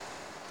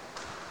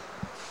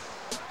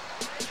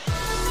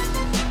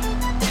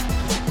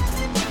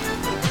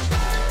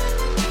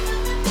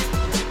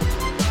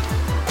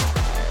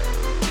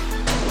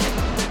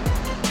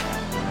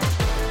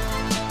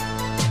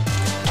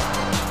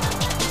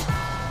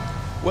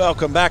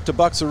Welcome back to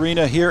Bucks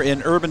Arena here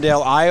in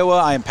Urbandale, Iowa.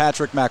 I am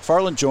Patrick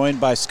McFarland,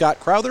 joined by Scott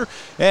Crowther,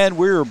 and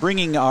we're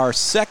bringing our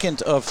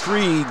second of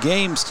 3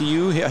 games to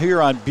you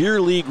here on Beer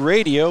League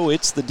Radio.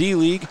 It's the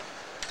D-League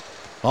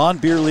on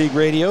Beer League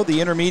Radio. The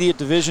Intermediate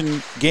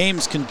Division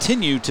games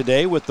continue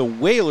today with the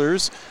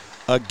Whalers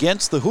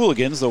against the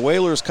Hooligans. The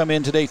Whalers come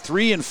in today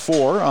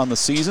 3-4 on the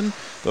season.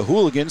 The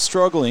Hooligans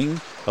struggling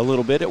a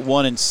little bit at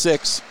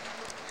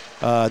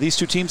 1-6. These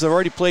two teams have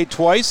already played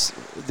twice.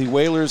 The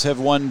Whalers have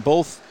won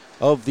both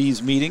of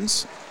these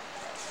meetings.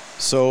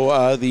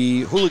 So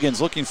the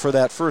Hooligans looking for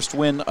that first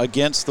win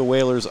against the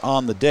Whalers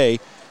on the day.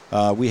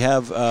 We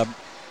have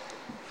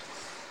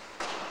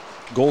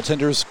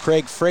goaltenders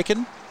Craig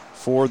Fraken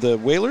for the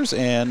Whalers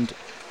and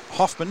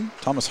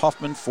Thomas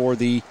Hoffman for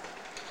the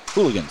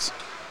Hooligans.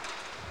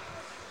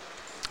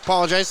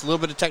 Apologize, a little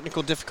bit of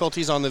technical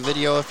difficulties on the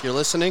video if you're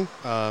listening.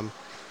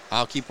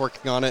 I'll keep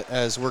working on it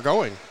as we're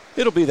going.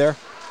 It'll be there.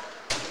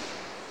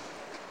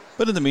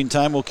 But in the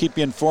meantime, we'll keep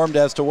you informed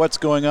as to what's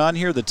going on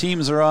here. The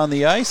teams are on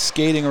the ice,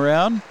 skating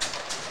around,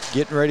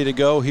 getting ready to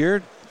go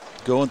here,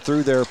 going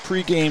through their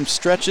pregame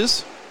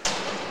stretches.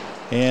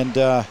 And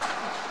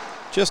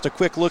just a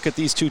quick look at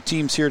these two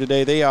teams here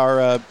today. They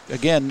are,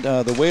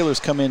 the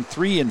Whalers come in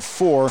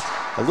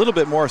 3-4, a little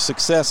bit more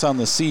success on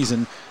the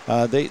season.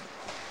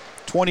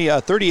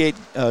 38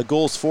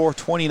 goals for,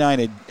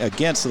 29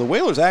 against. So the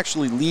Whalers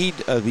actually lead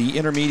the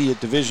Intermediate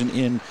Division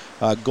in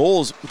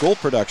goal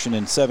production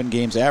in 7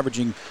 games,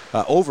 averaging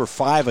over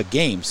 5 a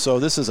game. So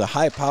this is a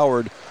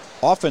high-powered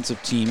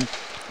offensive team.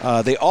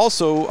 They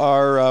also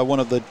are one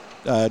of the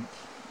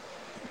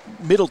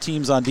middle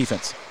teams on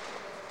defense.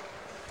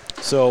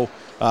 So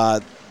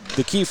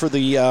the key for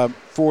the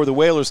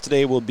Whalers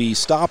today will be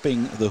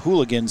stopping the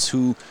Hooligans,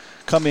 who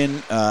come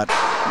in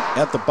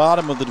at the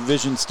bottom of the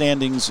division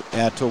standings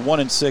at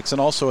 1-6,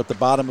 and also at the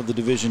bottom of the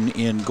division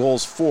in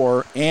goals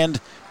for and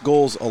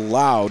goals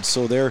allowed.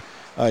 So their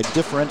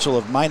differential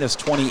of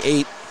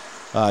 -28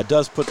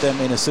 does put them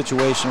in a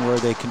situation where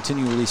they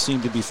continually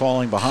seem to be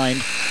falling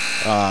behind.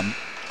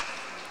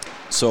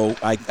 So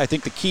I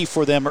think the key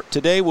for them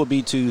today will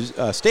be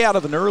to stay out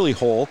of an early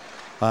hole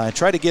and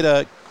try to get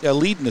a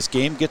lead in this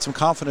game, get some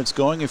confidence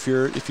going. If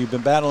you've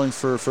been battling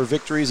for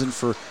victories and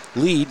for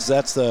leads,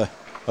 that's a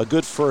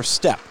good first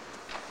step.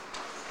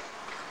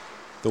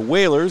 The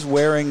Whalers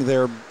wearing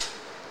their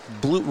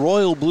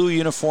royal blue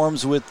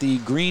uniforms with the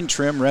green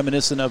trim,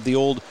 reminiscent of the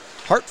old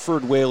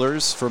Hartford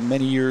Whalers from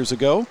many years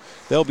ago.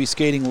 They'll be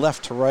skating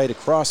left to right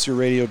across your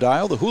radio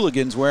dial. The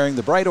Hooligans wearing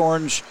the bright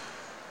orange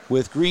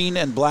with green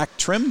and black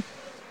trim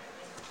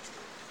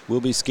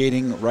will be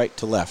skating right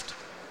to left.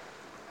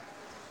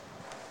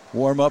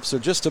 Warm-ups are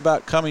just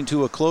about coming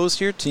to a close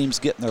here. Teams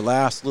getting their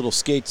last little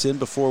skates in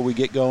before we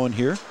get going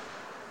here.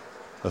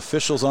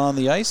 Officials on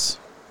the ice.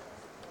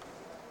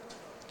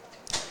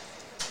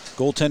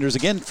 Goaltenders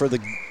again for the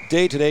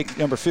day today.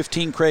 Number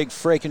 15, Craig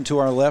Fraken to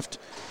our left.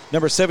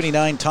 Number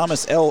 79,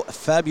 Thomas L.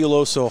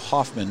 Fabuloso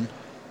Hoffman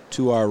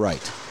to our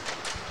right.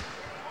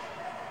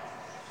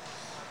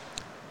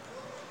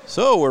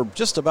 So we're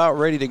just about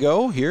ready to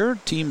go here.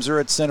 Teams are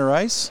at center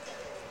ice.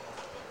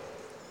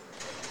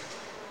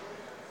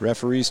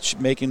 Referees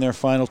making their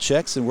final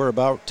checks, and we're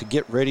about to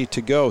get ready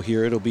to go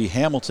here. It'll be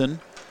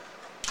Hamilton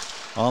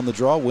on the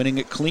draw, winning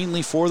it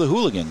cleanly for the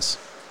Hooligans.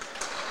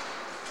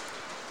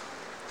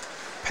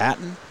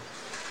 Patton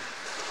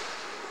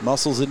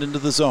muscles it into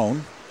the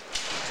zone.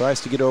 Tries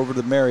to get over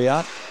to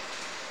Marriott.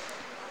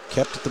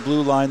 Kept at the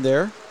blue line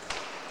there.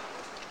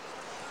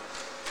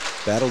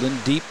 Battled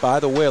in deep by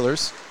the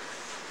Whalers.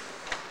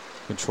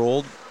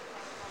 Controlled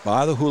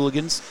by the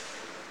Hooligans.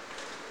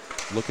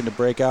 Looking to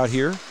break out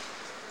here.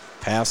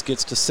 Pass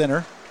gets to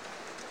center.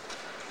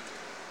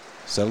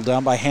 Settled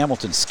down by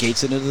Hamilton.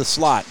 Skates into the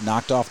slot.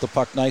 Knocked off the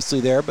puck nicely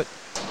there, but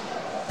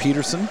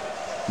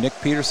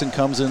Nick Peterson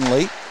comes in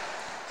late.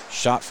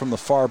 Shot from the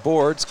far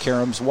boards.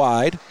 Karam's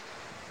wide.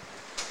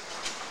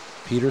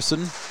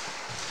 Peterson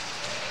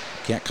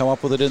can't come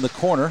up with it in the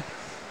corner.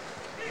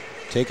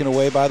 Taken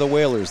away by the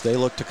Whalers. They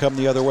look to come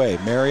the other way.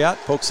 Marriott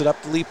pokes it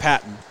up to Lee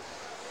Patton.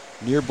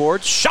 Near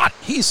boards. Shot!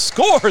 He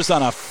scores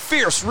on a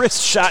fierce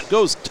wrist shot.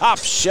 Goes top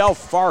shelf,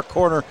 far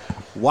corner.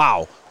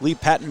 Wow. Lee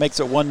Patton makes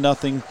it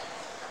 1-0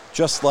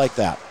 just like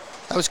that.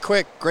 That was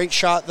quick. Great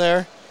shot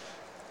there.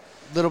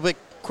 A little bit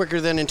quicker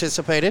than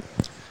anticipated.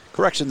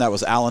 Correction, that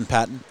was Alan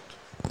Patton.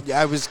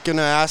 Yeah, I was going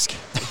to ask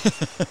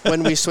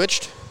when we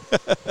switched.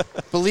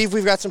 Believe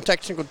we've got some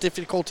technical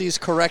difficulties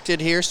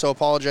corrected here, so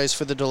apologize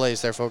for the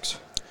delays there, folks.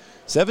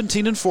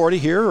 17-40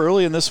 here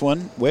early in this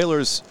one.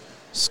 Whalers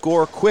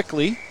score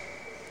quickly.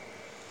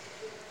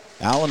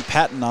 Alan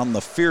Patton on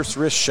the fierce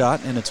wrist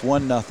shot, and it's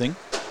 1-0.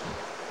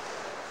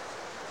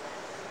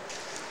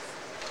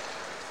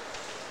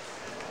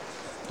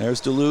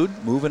 There's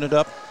Dulude moving it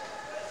up.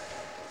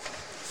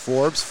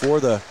 Forbes for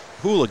the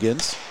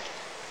Hooligans.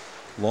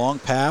 Long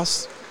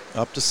pass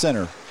up to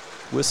center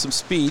with some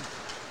speed.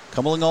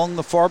 Coming along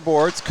the far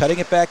boards, cutting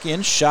it back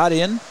in, shot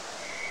in.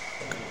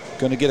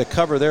 Going to get a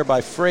cover there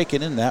by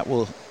Fraken, and that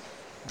will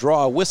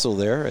draw a whistle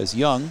there as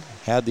Young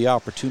had the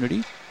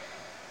opportunity.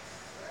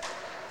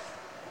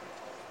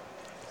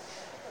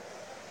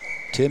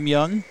 Tim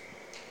Young.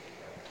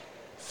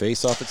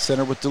 Face off at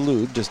center with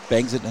Dulude. Just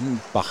bangs it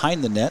in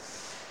behind the net.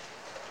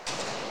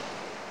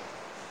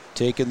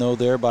 Taken, though,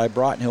 there by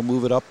Broughton. He'll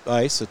move it up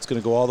ice. It's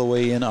going to go all the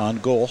way in on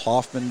goal.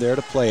 Hoffman there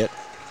to play it.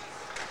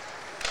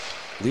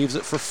 Leaves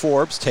it for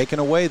Forbes. Taken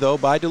away, though,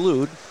 by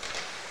Dulude.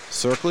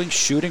 Circling,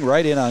 shooting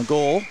right in on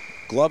goal.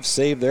 Glove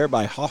save there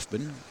by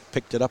Hoffman.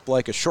 Picked it up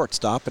like a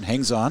shortstop and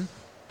hangs on.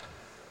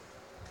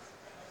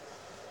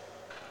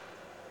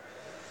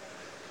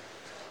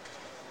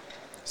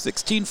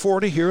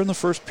 .16:40 here in the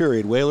first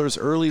period. Whalers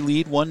early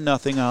lead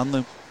 1-0 on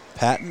the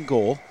Patton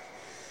goal.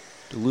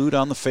 Dulude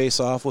on the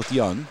face-off with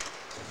Young.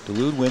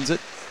 Dulude wins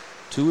it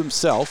to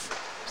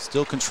himself.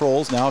 Still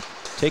controls, now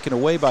taken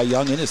away by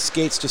Young in his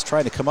skates, just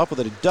trying to come up with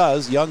it. It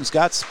does. Young's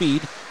got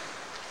speed.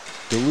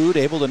 Dulude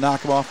able to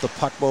knock him off the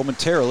puck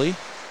momentarily.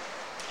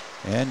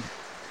 And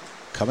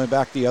coming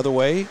back the other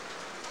way,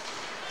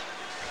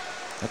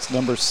 that's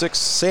number 6,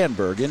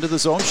 Sandberg, into the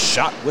zone.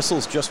 Shot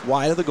whistles just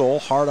wide of the goal,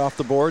 hard off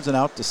the boards and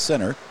out to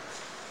center.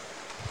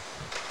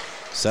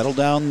 Settled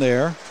down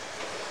there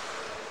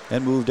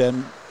and moved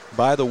in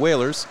by the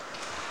Whalers.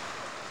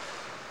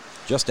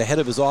 Just ahead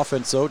of his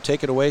offense, though,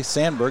 taken away.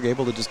 Sandberg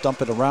able to just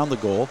dump it around the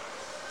goal.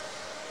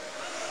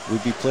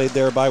 Would be played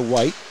there by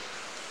White.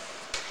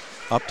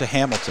 Up to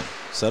Hamilton.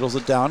 Settles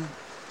it down.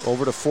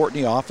 Over to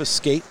Fortney off his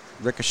skate.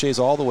 Ricochets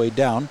all the way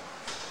down.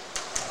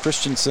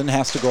 Christensen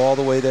has to go all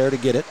the way there to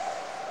get it.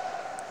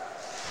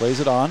 Plays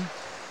it on.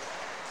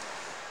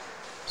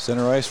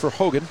 Center ice for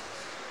Hogan.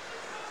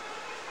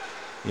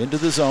 Into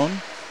the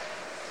zone.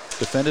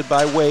 Defended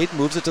by Wade.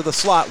 Moves it to the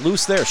slot.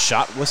 Loose there.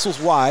 Shot whistles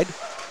wide.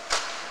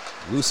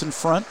 Loose in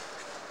front.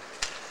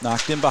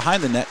 Knocked in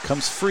behind the net.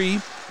 Comes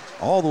free.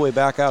 All the way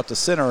back out to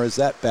center as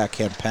that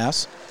backhand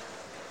pass.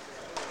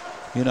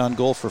 In on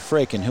goal for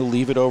Fraken. He'll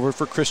leave it over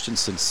for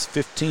Christensen.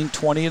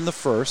 15-20 in the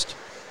first.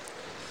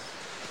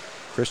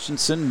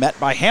 Christensen met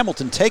by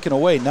Hamilton. Taken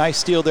away. Nice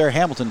steal there.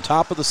 Hamilton,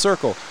 top of the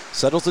circle.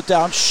 Settles it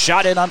down.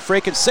 Shot in on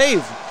Fraken.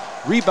 Save.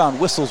 Rebound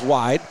whistles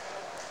wide.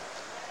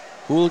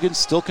 Hooligans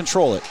still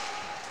control it.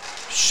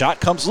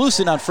 Shot comes loose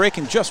in on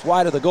Fraken just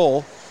wide of the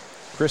goal.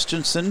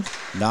 Christensen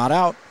not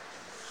out.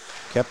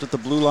 Kept at the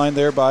blue line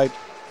there by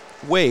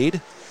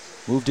Wade.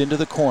 Moved into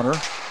the corner.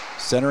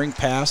 Centering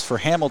pass for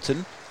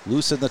Hamilton.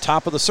 Loose in the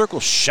top of the circle.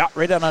 Shot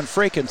right out on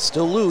Fraken.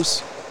 Still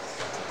loose.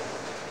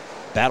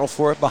 Battle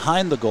for it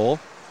behind the goal.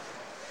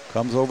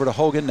 Comes over to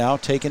Hogan, now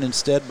taken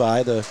instead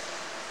by the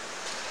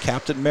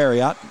captain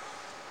Marriott.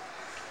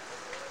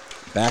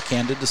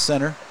 Backhanded to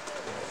center.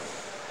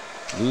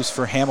 Loose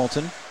for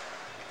Hamilton.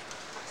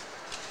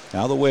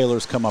 Now the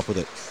Whalers come up with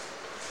it.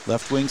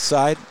 Left wing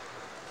side.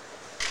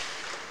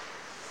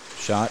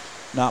 Shot,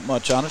 not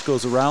much on it,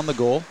 goes around the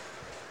goal.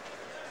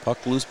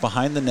 Puck loose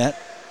behind the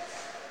net.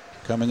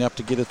 Coming up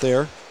to get it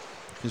there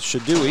is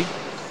Shadui.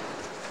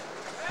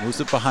 Moves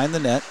it behind the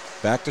net.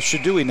 Back to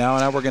Shadui now,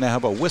 and now we're going to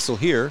have a whistle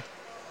here.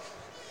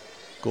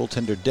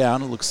 Goaltender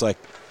down. It looks like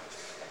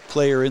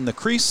player in the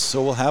crease,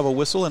 so we'll have a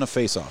whistle and a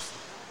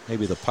face-off.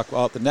 Maybe the puck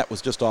out the net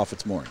was just off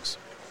its moorings.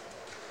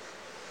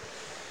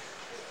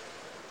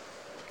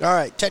 All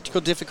right, technical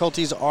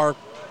difficulties are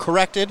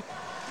corrected.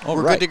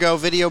 We're right. good to go.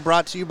 Video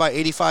brought to you by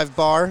 85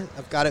 Bar.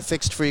 I've got it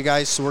fixed for you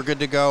guys, so we're good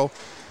to go.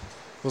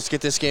 Let's get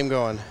this game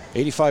going.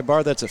 85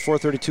 Bar, that's at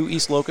 432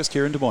 East Locust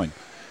here in Des Moines.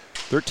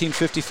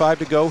 13:55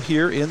 to go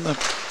here in the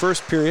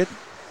first period.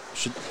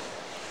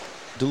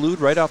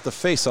 Dulude right off the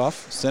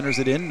face-off. Centers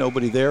it in,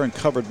 nobody there, and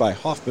covered by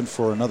Hoffman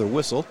for another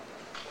whistle.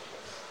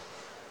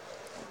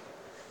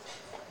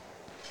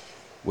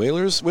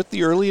 Whalers with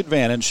the early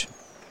advantage.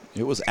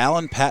 It was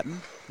Alan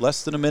Patton,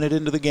 less than a minute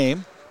into the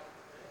game.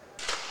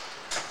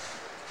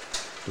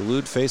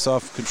 Dulude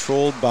face-off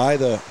controlled by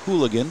the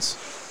Hooligans.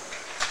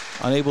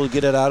 Unable to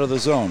get it out of the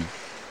zone.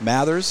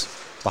 Mathers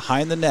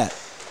behind the net.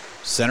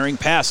 Centering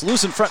pass,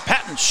 loose in front.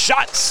 Patton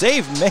shot,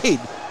 save made.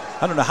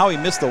 I don't know how he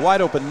missed the wide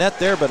open net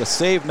there, but a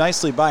save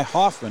nicely by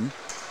Hoffman.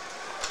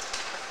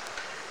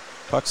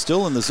 Puck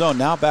still in the zone.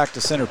 Now back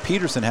to center.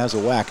 Peterson has a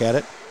whack at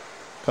it.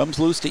 Comes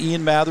loose to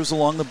Ian Mathers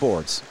along the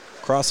boards.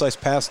 Cross ice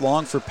pass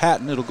long for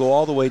Patton. It'll go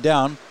all the way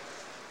down.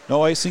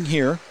 No icing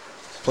here.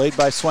 Played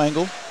by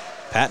Swangle.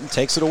 Patton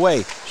takes it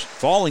away.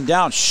 Falling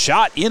down.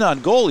 Shot in on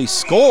goal. He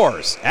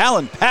scores.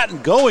 Alan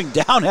Patton going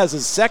down has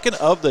his second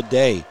of the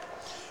day.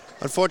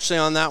 Unfortunately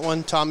on that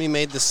one, Tommy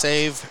made the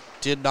save.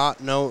 Did not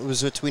know it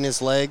was between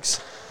his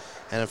legs.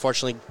 And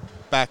unfortunately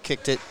back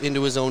kicked it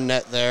into his own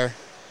net there.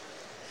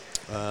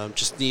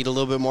 Just need a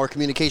little bit more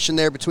communication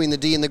there between the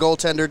D and the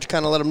goaltender to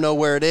kind of let him know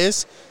where it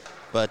is.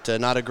 But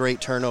not a great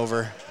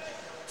turnover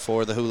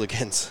for the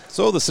Hooligans.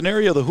 So the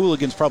scenario the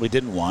Hooligans probably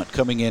didn't want,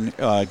 coming in,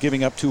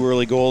 giving up 2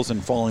 early goals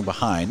and falling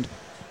behind.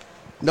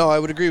 No, I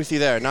would agree with you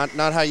there. Not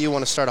how you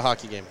want to start a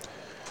hockey game.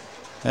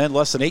 And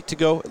less than 8 to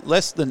go.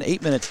 Less than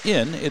 8 minutes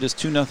in, it is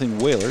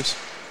 2-0 Whalers.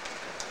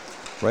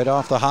 Right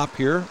off the hop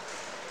here.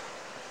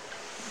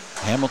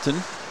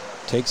 Hamilton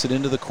takes it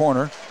into the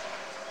corner.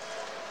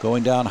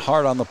 Going down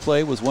hard on the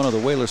play was one of the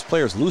Whalers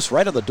players. Loose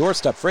right on the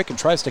doorstep. Fraken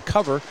tries to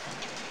cover.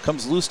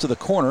 Comes loose to the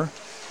corner.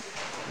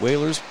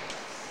 Whalers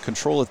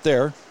control it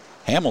there.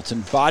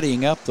 Hamilton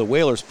bodying up the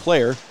Whalers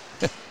player.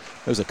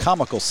 There's a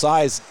comical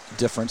size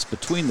difference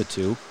between the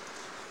two.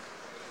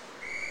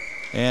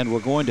 And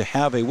we're going to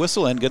have a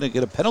whistle and going to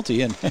get a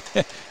penalty. And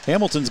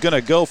Hamilton's going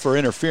to go for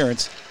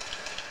interference.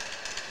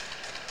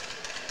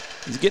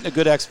 He's getting a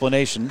good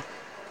explanation.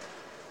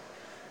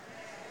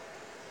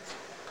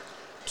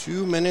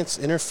 2 minutes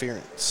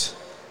interference.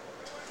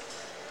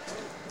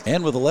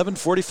 And with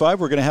 11:45,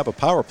 we're going to have a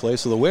power play.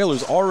 So the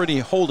Whalers already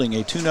holding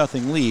a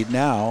 2-0 lead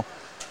now.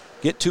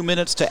 Get 2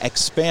 minutes to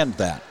expand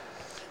that.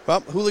 Well,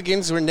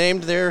 Hooligans were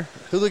named their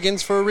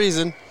Hooligans for a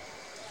reason.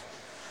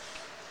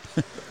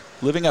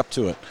 Living up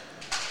to it.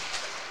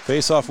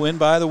 Face-off win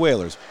by the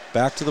Whalers.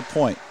 Back to the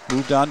point.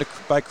 Moved on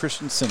by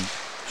Christensen.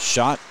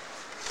 Shot.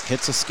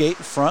 Hits a skate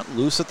in front.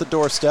 Loose at the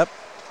doorstep.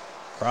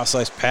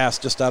 Cross-ice pass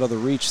just out of the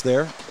reach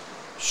there.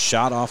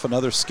 Shot off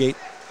another skate.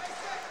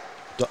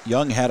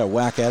 Young had a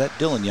whack at it.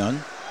 Dylan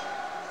Young.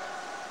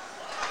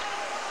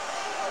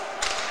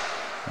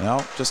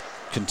 Now just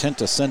content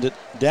to send it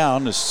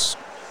down as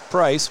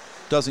Price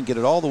doesn't get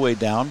it all the way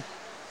down.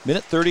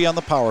 Minute 30 on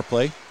the power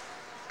play.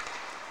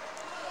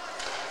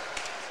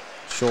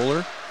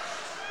 Scholler.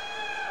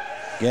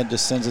 Again,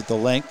 just sends it the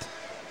length.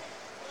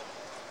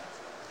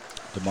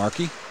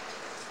 DeMarchi.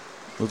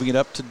 Moving it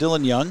up to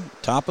Dylan Young.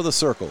 Top of the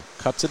circle.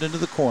 Cuts it into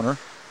the corner.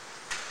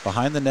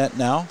 Behind the net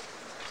now.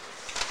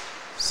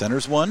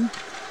 Centers one.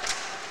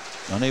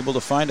 Unable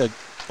to find an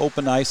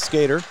open ice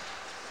skater.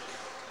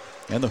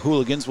 And the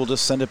Hooligans will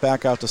just send it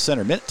back out to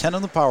center. Minute 10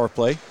 on the power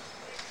play.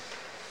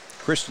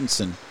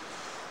 Christensen.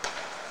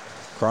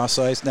 Cross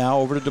ice now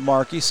over to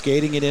DeMarchi.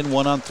 Skating it in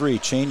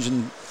 1-on-3.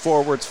 Changing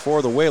forwards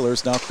for the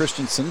Whalers. Now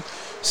Christensen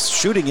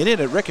shooting it in.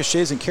 It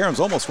ricochets and Karam's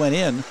almost went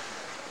in.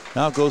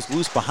 Now goes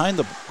loose behind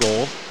the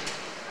goal.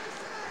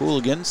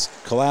 Hooligans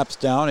collapse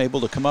down, able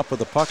to come up with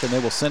the puck, and they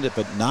will send it,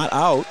 but not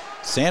out.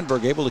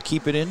 Sandberg able to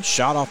keep it in.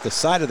 Shot off the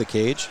side of the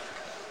cage.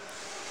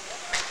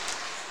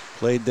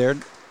 Played there.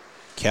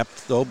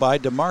 Kept, though, by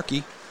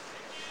DeMarchi.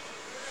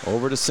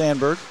 Over to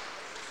Sandberg.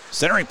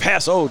 Centering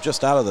pass,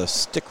 just out of the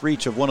stick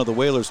reach of one of the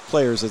Whalers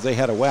players as they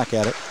had a whack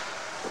at it.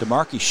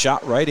 DeMarchi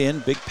shot right in.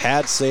 Big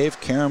pad save.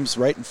 Karam's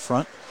right in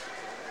front.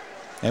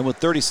 And with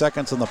 30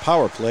 seconds on the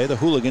power play, the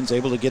Hooligans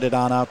able to get it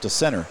on out to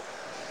center.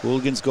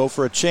 Hooligans go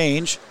for a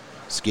change.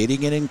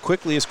 Skating it in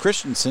quickly is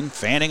Christensen.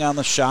 Fanning on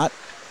the shot.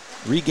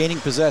 Regaining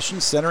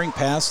possession. Centering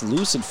pass.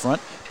 Loose in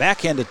front.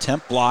 Backhand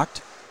attempt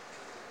blocked.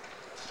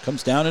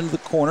 Comes down into the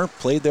corner.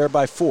 Played there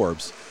by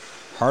Forbes.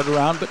 Hard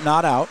around but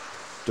not out.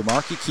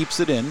 DeMarchi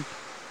keeps it in.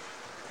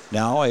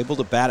 Now able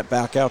to bat it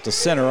back out to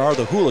center are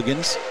the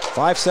Hooligans.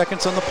 5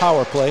 seconds on the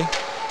power play.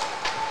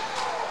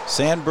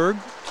 Sandberg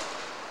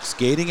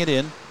skating it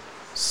in.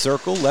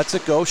 Circle, lets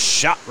it go.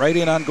 Shot right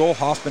in on goal.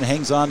 Hoffman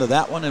hangs on to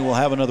that one and we'll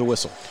have another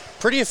whistle.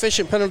 Pretty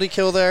efficient penalty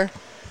kill there.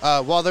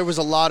 While there was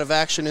a lot of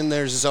action in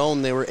their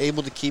zone, they were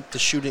able to keep the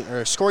shooting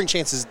or scoring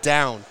chances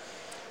down.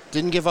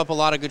 Didn't give up a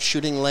lot of good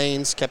shooting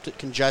lanes. Kept it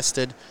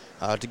congested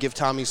to give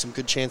Tommy some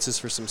good chances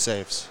for some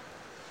saves.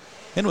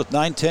 And with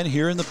 9:10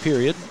 here in the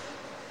period,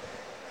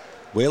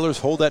 Whalers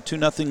hold that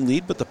 2-0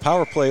 lead, but the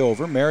power play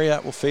over.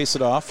 Marriott will face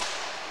it off.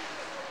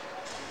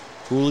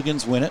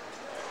 Hooligans win it,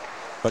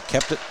 but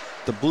kept it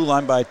the blue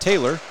line by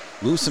Taylor.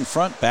 Loose in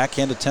front,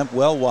 backhand attempt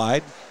well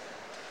wide.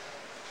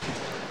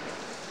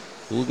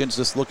 Hooligans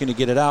just looking to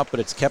get it out, but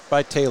it's kept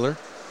by Taylor.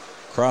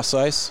 Cross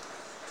ice.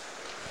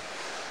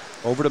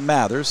 Over to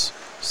Mathers.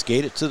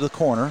 Skate it to the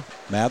corner.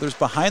 Mathers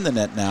behind the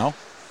net now.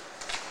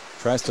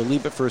 Tries to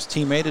leave it for his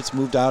teammate. It's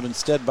moved out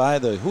instead by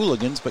the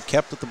Hooligans, but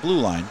kept at the blue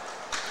line.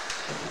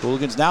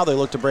 Hooligans now they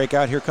look to break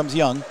out. Here comes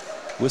Young.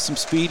 With some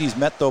speed, he's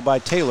met though by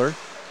Taylor.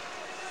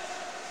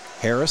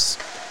 Harris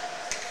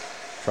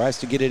tries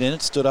to get it in.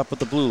 It stood up at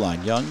the blue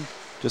line. Young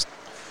just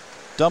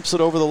dumps it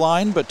over the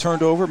line, but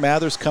turned over.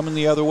 Mathers coming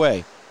the other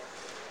way.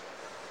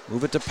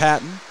 Move it to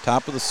Patton.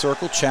 Top of the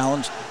circle.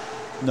 Challenged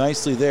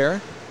nicely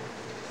there.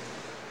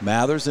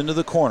 Mathers into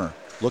the corner.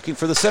 Looking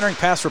for the centering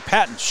pass for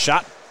Patton.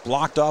 Shot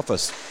blocked off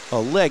a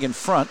leg in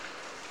front.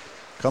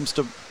 Comes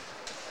to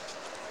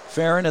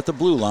Farron at the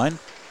blue line.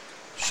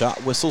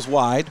 Shot whistles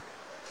wide.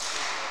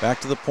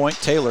 Back to the point.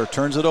 Taylor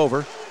turns it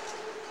over.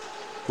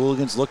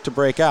 Hooligans look to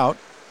break out.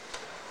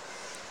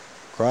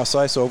 Cross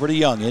ice over to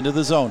Young. Into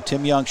the zone.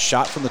 Tim Young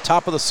shot from the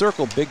top of the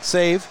circle. Big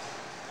save.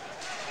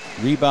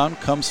 Rebound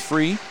comes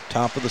free.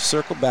 Top of the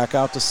circle. Back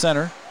out to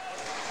center.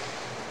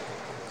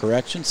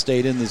 Correction.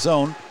 Stayed in the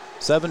zone.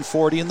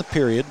 7:40 in the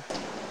period.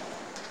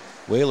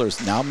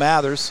 Whalers now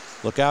Mathers.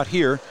 Look out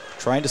here.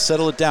 Trying to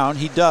settle it down.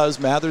 He does.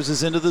 Mathers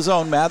is into the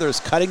zone. Mathers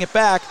cutting it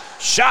back.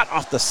 Shot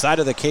off the side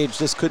of the cage.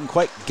 Just couldn't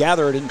quite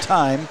gather it in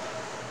time.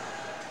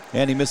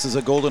 And he misses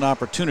a golden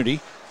opportunity.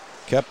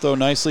 Kept, though,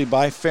 nicely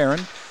by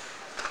Farron.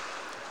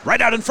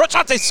 Right out in front.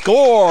 Shot. They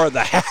score.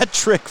 The hat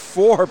trick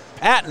for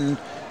Patton.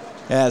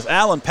 As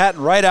Alan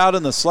Patton right out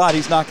in the slot.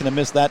 He's not going to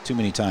miss that too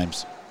many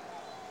times.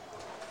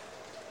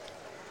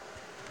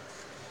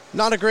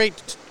 Not a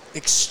great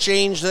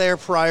exchange there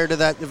prior to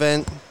that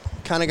event.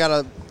 Kind of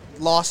got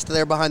lost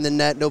there behind the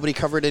net. Nobody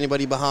covered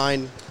anybody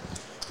behind.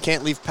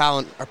 Can't leave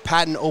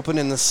Patton open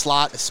in the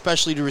slot,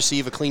 especially to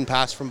receive a clean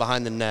pass from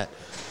behind the net.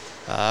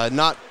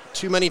 Not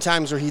too many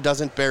times where he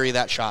doesn't bury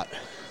that shot.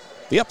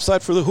 The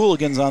upside for the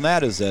Hooligans on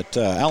that is that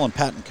Alan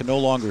Patton can no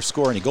longer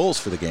score any goals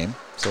for the game.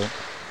 So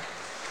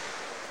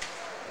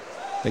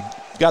they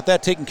got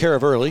that taken care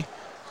of early.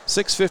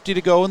 6:50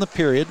 to go in the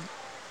period.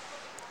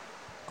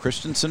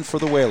 Christensen for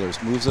the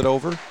Whalers moves it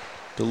over.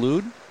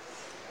 Dulude.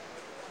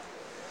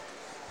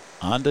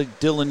 On to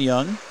Dylan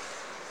Young.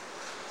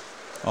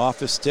 Off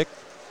his stick.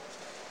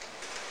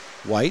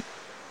 White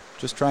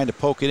just trying to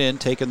poke it in.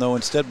 Taken, though,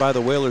 instead by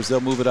the Whalers.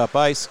 They'll move it up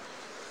ice.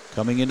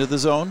 Coming into the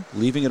zone.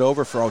 Leaving it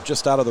over for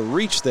just out of the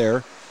reach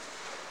there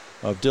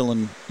of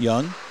Dylan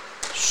Young.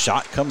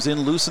 Shot comes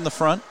in loose in the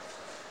front.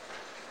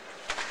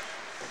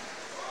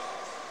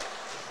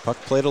 Puck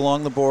played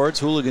along the boards.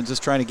 Hooligans is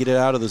trying to get it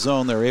out of the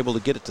zone. They're able to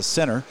get it to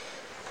center,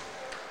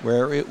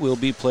 where it will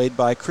be played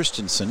by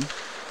Christensen.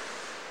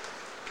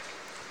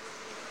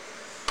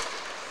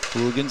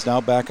 Hooligans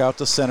now back out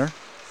to center.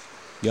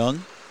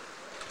 Young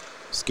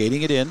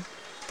skating it in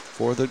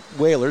for the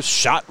Whalers.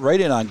 Shot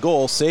right in on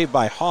goal. Saved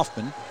by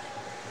Hoffman.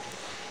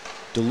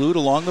 Dulude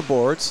along the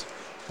boards.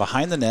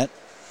 Behind the net.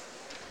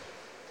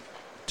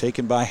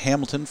 Taken by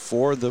Hamilton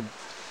for the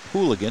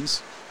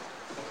Hooligans.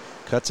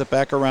 Cuts it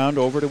back around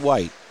over to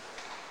White.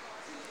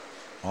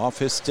 Off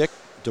his stick,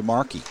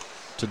 DeMarkey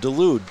to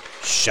Dulude.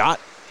 Shot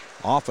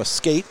off a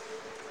skate.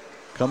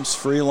 Comes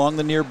free along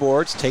the near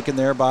boards. Taken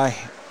there by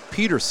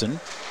Peterson.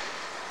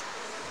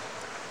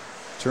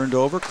 Turned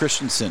over,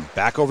 Christensen.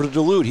 Back over to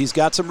Dulude. He's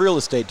got some real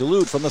estate.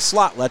 Dulude from the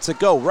slot lets it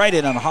go. Right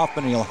in on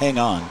Hoffman, and he'll hang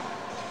on.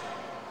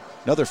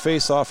 Another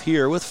face-off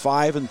here with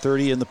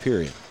 5:30 in the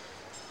period.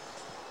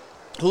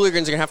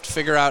 Hooligans are going to have to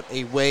figure out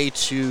a way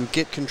to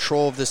get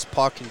control of this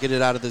puck and get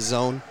it out of the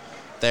zone.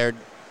 They're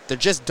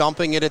just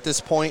dumping it at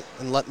this point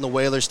and letting the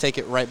Whalers take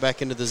it right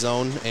back into the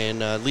zone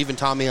and leaving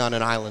Tommy on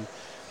an island.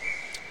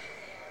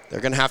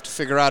 They're going to have to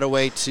figure out a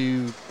way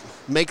to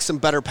make some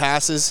better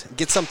passes,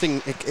 get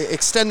something,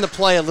 extend the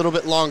play a little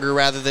bit longer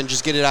rather than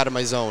just get it out of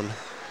my zone.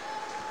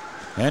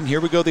 And here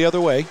we go the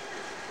other way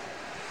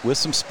with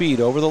some speed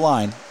over the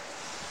line.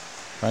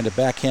 Trying to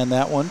backhand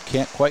that one.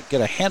 Can't quite get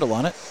a handle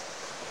on it.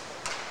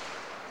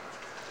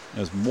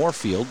 As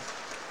Moorfield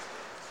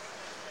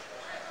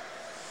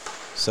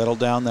settled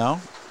down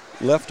now.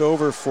 Left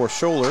over for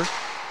Scholler.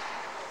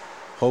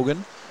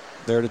 Hogan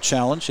there to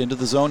challenge into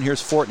the zone.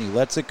 Here's Fortney.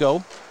 Lets it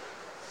go.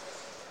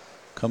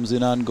 Comes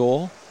in on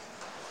goal.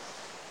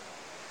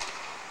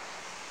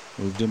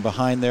 Moved in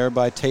behind there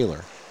by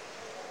Taylor.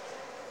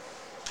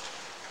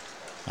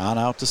 On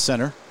out to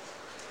center.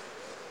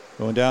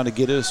 Going down to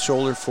get his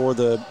shoulder for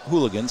the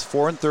Hooligans.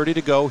 4:30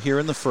 to go here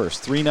in the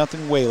first.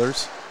 3-0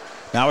 Whalers.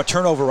 Now a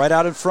turnover right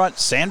out in front.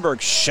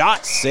 Sandberg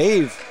shot,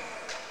 save.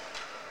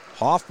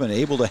 Hoffman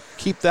able to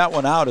keep that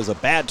one out as a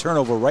bad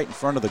turnover right in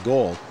front of the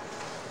goal.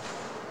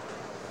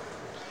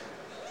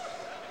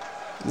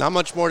 Not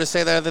much more to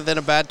say there other than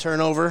a bad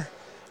turnover.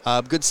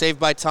 Good save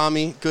by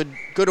Tommy.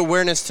 Good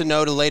awareness to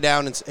know to lay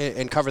down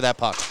and cover that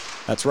puck.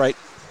 That's right.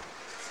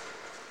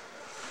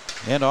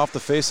 And off the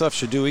faceoff,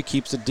 Shadui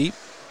keeps it deep.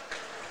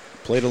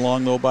 Played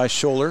along, though, by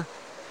Scholler.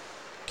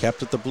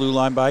 Kept at the blue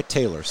line by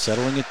Taylor.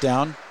 Settling it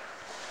down.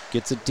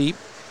 Gets it deep.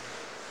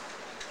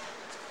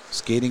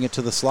 Skating it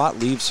to the slot.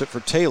 Leaves it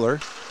for Taylor.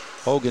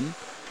 Hogan.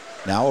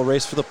 Now a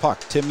race for the puck.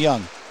 Tim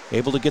Young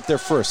able to get there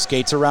first.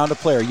 Skates around a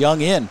player.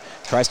 Young in.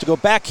 Tries to go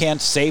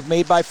backhand. Save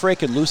made by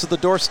Fraken. Loose at the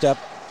doorstep.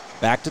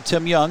 Back to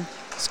Tim Young.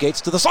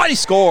 Skates to the side. He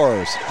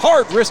scores.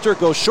 Hard wrister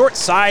goes short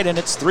side, and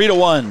it's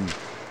 3-1.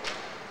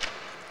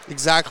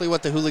 Exactly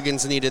what the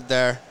Hooligans needed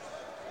there.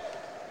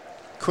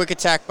 Quick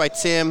attack by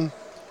Tim.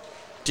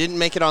 Didn't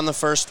make it on the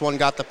first one.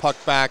 Got the puck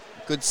back.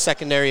 Good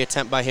secondary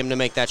attempt by him to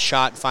make that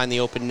shot and find the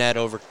open net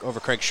over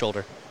Craig's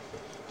shoulder.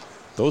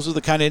 Those are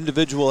the kind of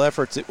individual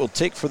efforts it will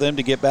take for them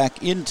to get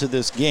back into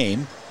this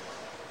game.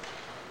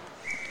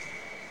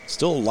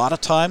 Still a lot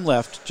of time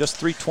left. Just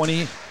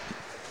 3:20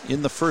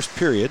 in the first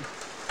period.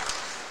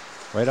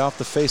 Right off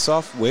the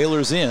faceoff,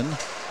 Whalers in.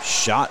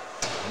 Shot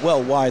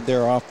well wide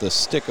there off the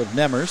stick of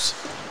Nemmers.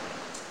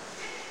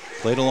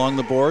 Played along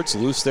the boards,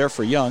 loose there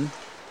for Young.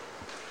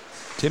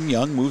 Tim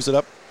Young moves it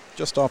up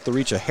just off the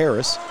reach of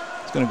Harris.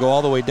 It's going to go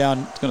all the way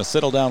down. It's going to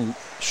settle down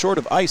short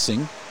of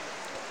icing.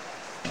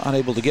 Not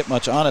able to get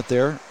much on it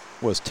there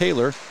was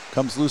Taylor.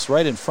 Comes loose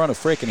right in front of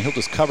Frick, and he'll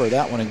just cover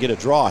that one and get a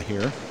draw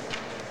here.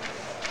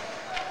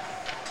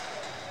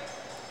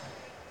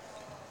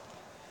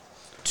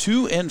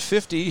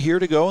 $2:50 here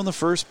to go in the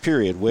first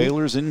period.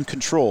 Whalers in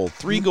control.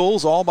 3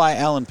 goals, all by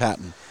Alan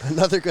Patton.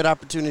 Another good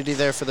opportunity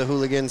there for the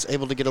Hooligans,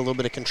 able to get a little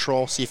bit of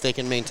control, see if they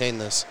can maintain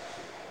this.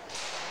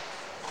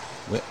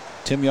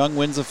 Tim Young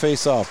wins the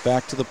faceoff.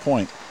 Back to the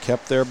point.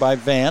 Kept there by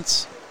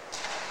Vance.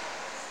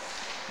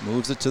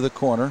 Moves it to the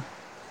corner.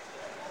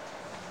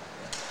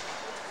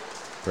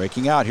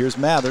 Breaking out. Here's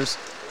Mathers.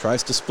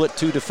 Tries to split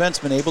 2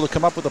 defensemen. Able to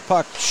come up with a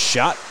puck.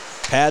 Shot.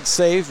 Pad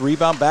save.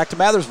 Rebound back to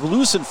Mathers.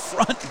 Loose in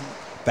front.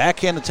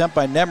 Backhand attempt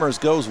by Nemmers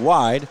goes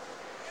wide.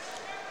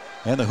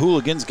 And the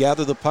Hooligans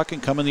gather the puck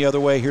and come in the other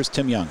way. Here's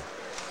Tim Young.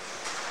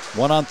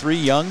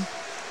 1-on-3, Young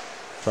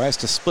tries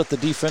to split the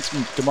defense.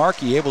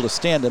 DeMarchi able to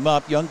stand him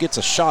up. Young gets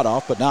a shot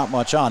off, but not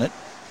much on it.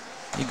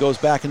 He goes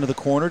back into the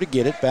corner to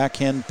get it.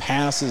 Backhand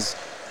pass is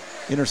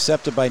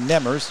intercepted by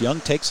Nemers. Young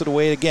takes it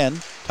away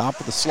again. Top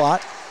of the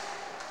slot.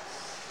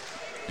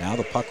 Now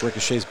the puck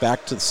ricochets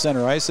back to the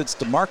center ice. It's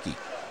DeMarchi.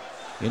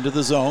 Into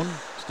the zone.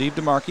 Steve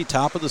DeMarchi,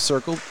 top of the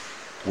circle.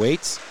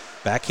 Waits.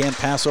 Backhand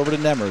pass over to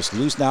Nemers.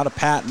 Loose now to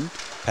Patton.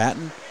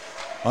 Patton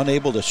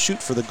unable to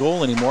shoot for the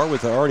goal anymore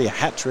with already a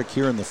hat trick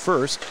here in the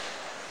first.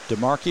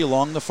 DeMarchi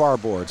along the far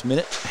boards.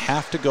 Minute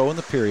half to go in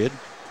the period.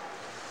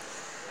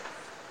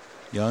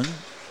 Young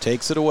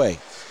takes it away.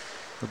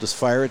 He'll just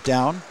fire it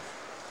down.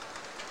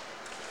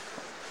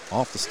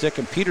 Off the stick,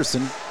 and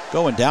Peterson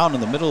going down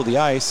in the middle of the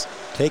ice.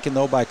 Taken,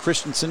 though, by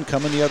Christensen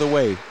coming the other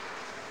way.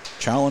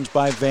 Challenged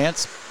by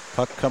Vance.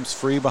 Puck comes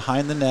free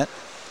behind the net.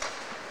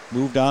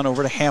 Moved on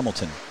over to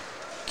Hamilton.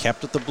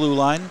 Kept at the blue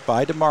line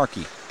by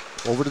DeMarchi.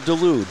 Over to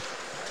Dulude.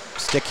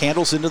 Stick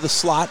handles into the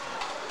slot.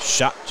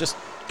 Shot just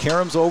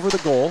caroms over the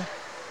goal.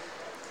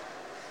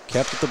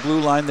 Kept at the blue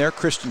line there,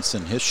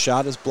 Christensen. His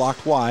shot is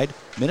blocked wide.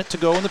 Minute to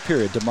go in the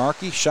period.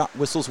 DeMarchi shot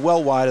whistles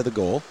well wide of the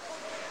goal.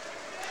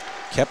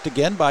 Kept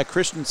again by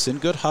Christensen.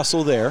 Good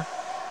hustle there.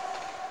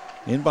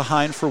 In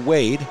behind for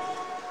Wade.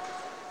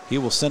 He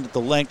will send it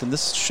the length, and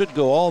this should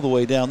go all the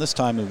way down this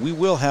time, and we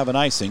will have an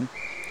icing.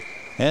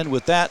 And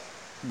with that,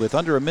 with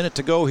under a minute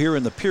to go here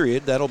in the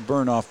period, that'll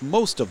burn off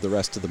most of the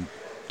rest of the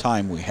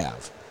time we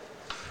have.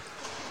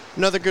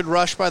 Another good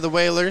rush by the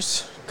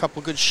Whalers. A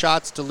couple good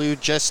shots.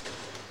 Dulude just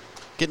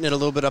getting it a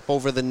little bit up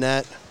over the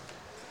net.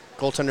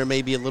 Goaltender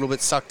may be a little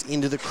bit sucked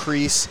into the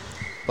crease,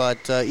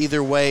 but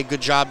either way,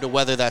 good job to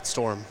weather that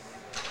storm.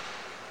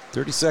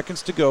 30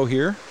 seconds to go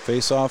here.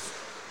 Face-off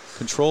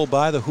controlled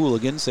by the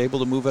Hooligans, able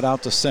to move it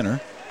out to center.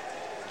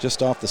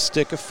 Just off the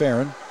stick of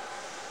Farron.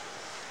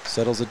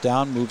 Settles it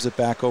down, moves it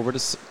back over to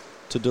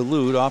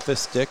Dulude off his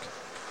stick.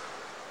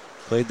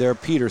 Played there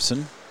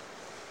Peterson.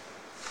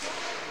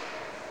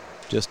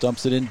 Just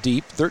dumps it in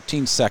deep.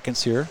 13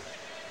 seconds here.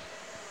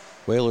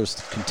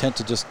 Whalers content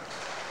to just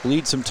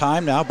bleed some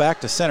time now.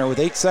 Back to center with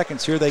 8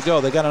 seconds. Here they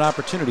go. They got an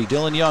opportunity.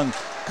 Dylan Young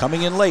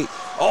coming in late.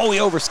 Oh, he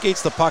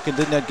overskates the puck and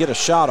didn't get a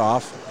shot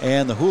off.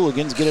 And the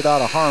Hooligans get it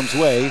out of harm's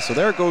way. So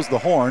there goes the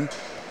horn.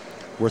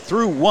 We're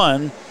through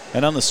one.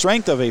 And on the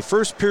strength of a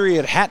first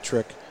period hat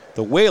trick,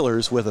 the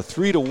Whalers with a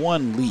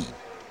 3-1 lead.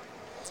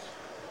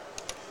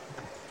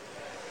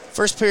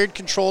 First period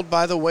controlled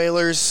by the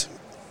Whalers.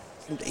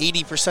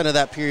 80% of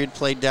that period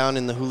played down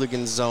in the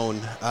Hooligans zone.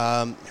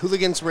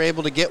 Hooligans were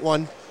able to get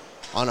one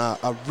on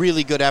a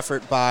really good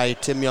effort by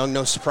Tim Young.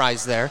 No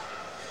surprise there.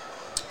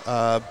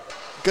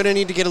 Going to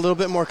need to get a little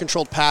bit more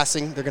controlled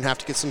passing. They're going to have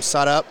to get some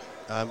set up,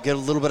 get a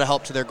little bit of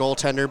help to their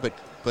goaltender,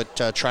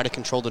 but try to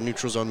control the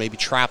neutral zone, maybe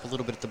trap a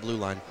little bit at the blue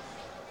line.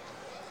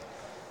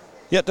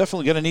 Yeah,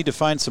 definitely going to need to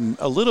find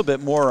a little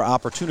bit more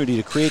opportunity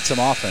to create some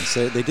offense.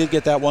 They did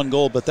get that one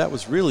goal, but that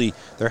was really,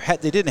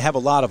 they didn't have a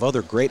lot of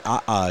other great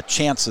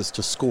chances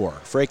to score.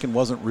 Fraken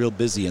wasn't real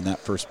busy in that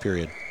first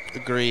period.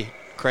 Agree.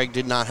 Craig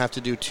did not have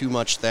to do too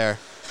much there.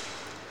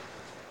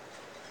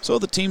 So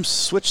the teams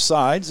switch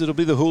sides. It'll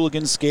be the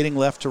Hooligans skating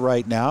left to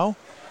right now,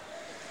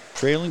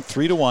 trailing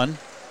 3-1.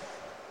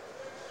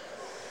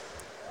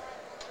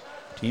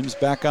 Teams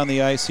back on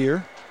the ice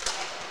here.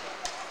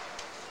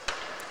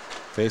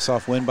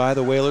 Face-off win by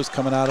the Whalers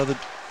coming out of the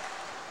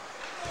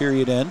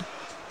period end.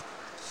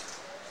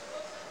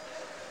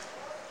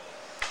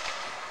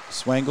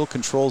 Swangle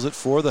controls it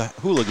for the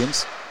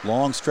Hooligans.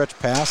 Long stretch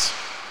pass.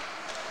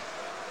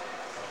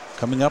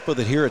 Coming up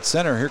with it here at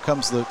center. Here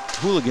comes the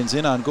Hooligans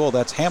in on goal.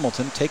 That's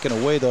Hamilton. Taken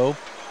away, though,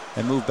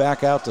 and moved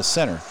back out to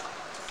center.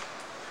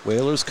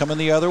 Whalers coming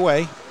the other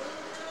way.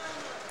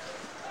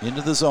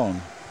 Into the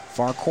zone.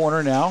 Far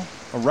corner now.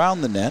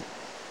 Around the net.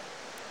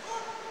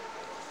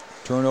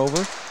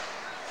 Turnover.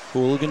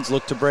 Hooligans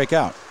look to break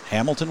out.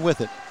 Hamilton with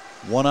it.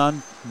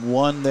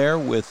 One-on-one there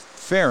with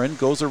Farron.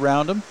 Goes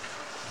around him.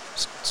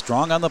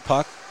 Strong on the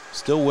puck.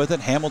 Still with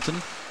it.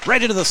 Hamilton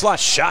right into the slot.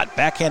 Shot.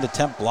 Backhand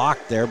attempt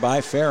blocked there by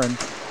Farron.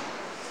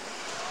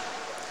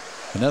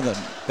 Another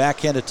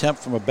backhand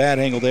attempt from a bad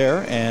angle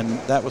there, and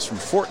that was from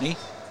Fortney.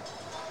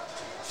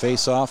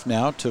 Face off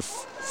now to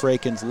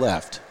Fraken's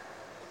left.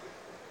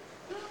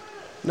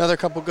 Another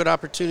couple good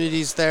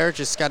opportunities there.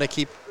 Just got to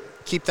keep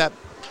that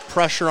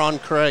pressure on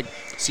Craig.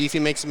 See if he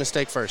makes a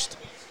mistake first.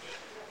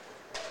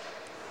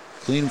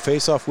 Clean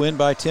face-off win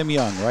by Tim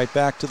Young. Right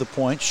back to the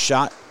point.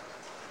 Shot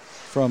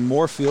from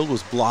Moorfield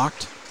was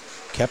blocked.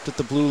 Kept at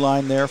the blue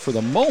line there for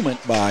the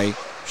moment by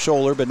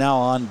Scholler, but now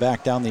on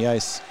back down the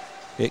ice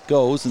it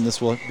goes, and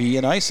this will be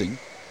an icing.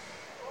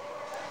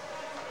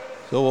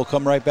 So we'll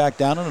come right back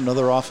down in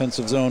another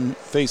offensive zone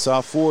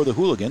face-off for the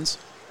Hooligans.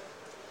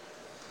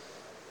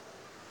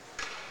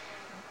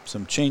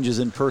 Some changes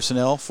in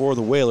personnel for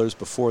the Whalers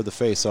before the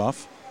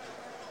face-off.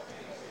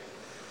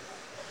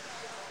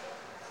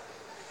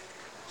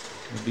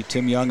 It'll be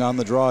Tim Young on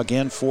the draw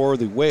again for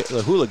the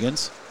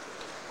Hooligans.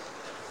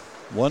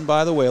 Won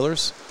by the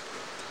Whalers.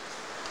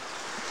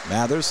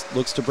 Mathers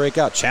looks to break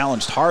out.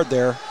 Challenged hard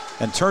there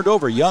and turned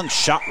over. Young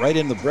shot right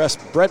in the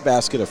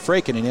breadbasket of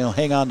Fraken, and he'll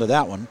hang on to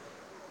that one.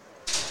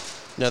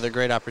 Another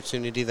great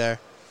opportunity there.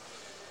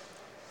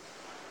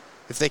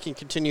 If they can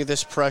continue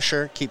this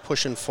pressure, keep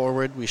pushing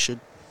forward, we should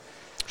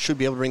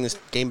be able to bring this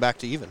game back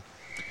to even.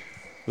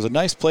 It was a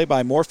nice play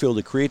by Moorfield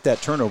to create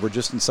that turnover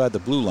just inside the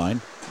blue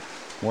line.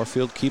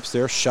 Moorfield keeps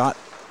their shot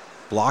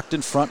blocked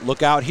in front.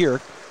 Look out here.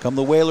 Come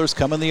the Whalers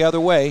coming the other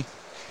way.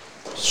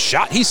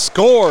 Shot, he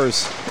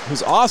scores. It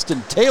was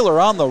Austin Taylor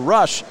on the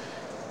rush.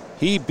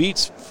 He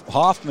beats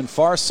Hoffman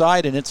far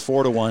side, and it's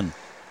 4-1.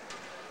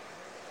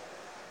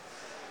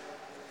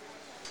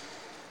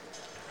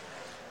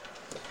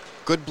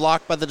 Good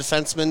block by the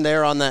defenseman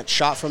there on that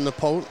shot from the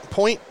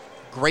point.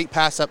 Great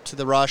pass up to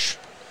the rush.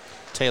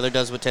 Taylor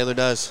does what Taylor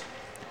does.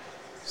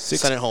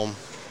 Send it home.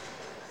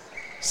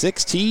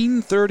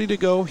 16:30 to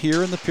go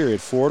here in the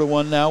period.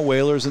 4-1 now.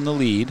 Whalers in the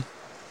lead.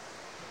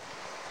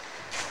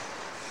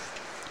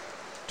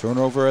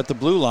 Turnover at the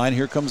blue line.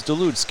 Here comes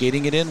Duluth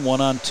skating it in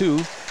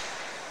 1-on-2.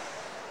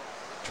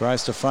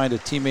 Tries to find a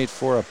teammate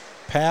for a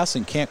pass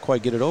and can't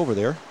quite get it over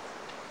there.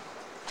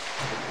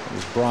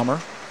 There's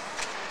Brommer.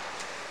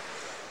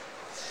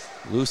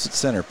 Loose at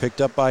center. Picked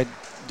up by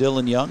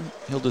Dylan Young.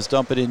 He'll just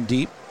dump it in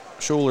deep.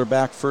 Scholler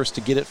back first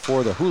to get it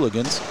for the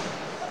Hooligans.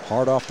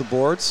 Hard off the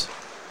boards.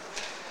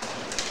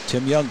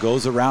 Tim Young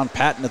goes around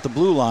Patton at the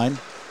blue line.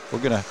 We're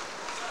going to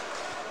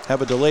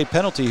have a delayed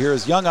penalty here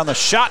as Young on the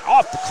shot.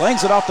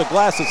 Clangs it off the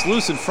glass. It's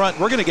loose in front.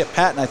 We're going to get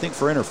Patton, I think,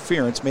 for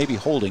interference, maybe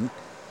holding.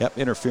 Yep,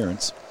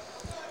 interference.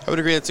 I would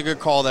agree that's a good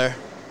call there.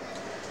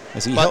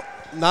 But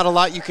not a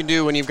lot you can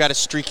do when you've got a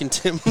streaking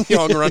Tim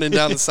Young running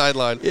down the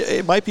sideline.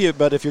 It might be,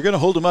 but if you're going to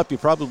hold him up, you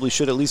probably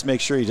should at least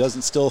make sure he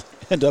doesn't still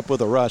end up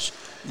with a rush.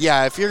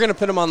 Yeah, if you're going to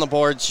put him on the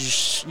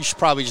boards, you should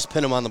probably just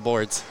pin him on the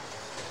boards.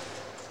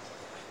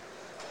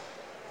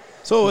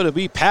 So it'll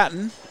be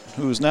Patton,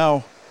 who's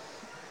now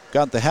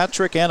got the hat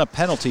trick and a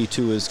penalty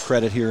to his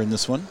credit here in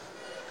this one.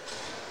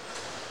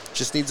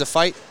 Just needs a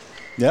fight.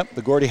 Yep,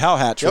 the Gordie Howe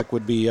hat trick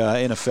would be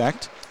in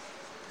effect.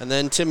 And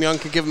then Tim Young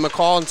could give him a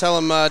call and tell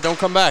him, don't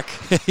come back.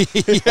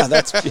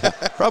 That's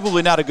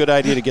probably not a good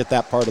idea to get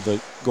that part of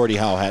the Gordie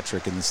Howe hat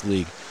trick in this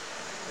league.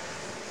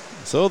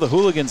 So the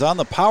Hooligans on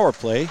the power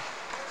play.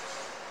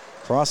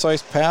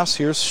 Cross-ice pass.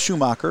 Here's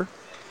Schumacher.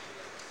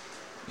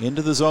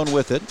 Into the zone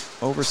with it.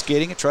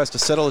 Overskating it. Tries to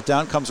settle it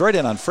down. Comes right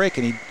in on Frake,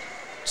 and he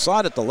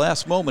saw it at the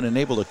last moment and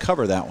able to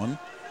cover that one.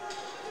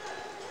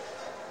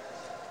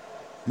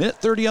 Minute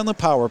 30 on the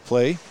power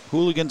play.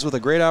 Hooligans with a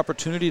great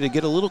opportunity to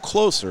get a little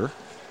closer.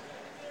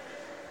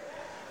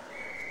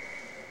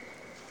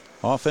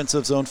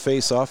 Offensive zone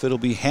face-off. It'll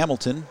be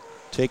Hamilton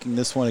taking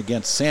this one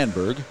against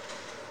Sandberg.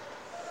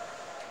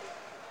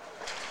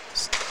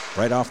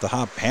 Right off the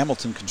hop,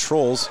 Hamilton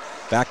controls.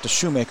 Back to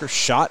Shoemaker.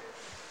 Shot.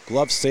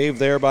 Glove save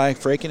there by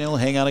Fraken. He'll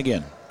hang on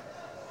again.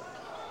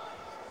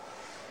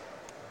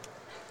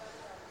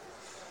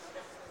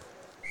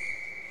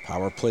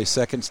 Power play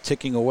seconds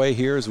ticking away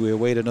here as we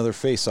await another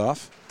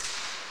face-off.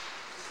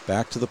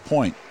 Back to the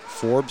point.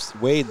 Forbes,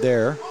 Wade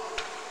there.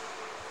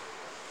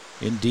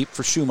 In deep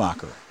for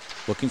Schumacher.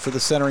 Looking for the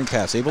centering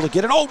pass. Able to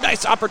get it. Oh,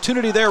 nice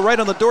opportunity there right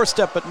on the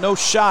doorstep, but no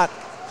shot.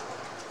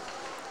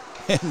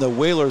 And the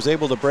Whalers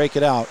able to break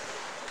it out.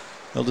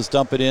 They'll just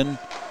dump it in.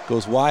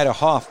 Goes wide to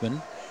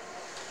Hoffman.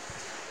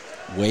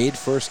 Wade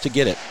first to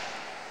get it.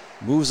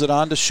 Moves it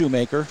on to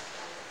Shoemaker.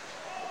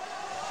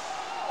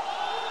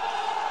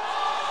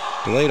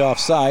 Delayed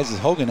offsides as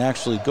Hogan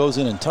actually goes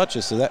in and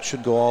touches, so that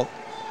should go all.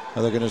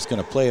 Now they're just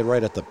going to play it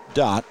right at the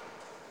dot.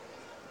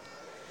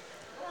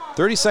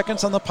 30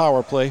 seconds on the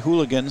power play.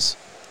 Hooligans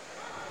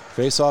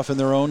face off in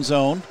their own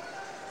zone.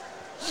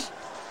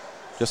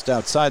 Just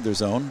outside their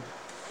zone.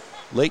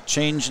 Late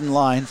change in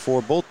line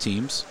for both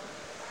teams.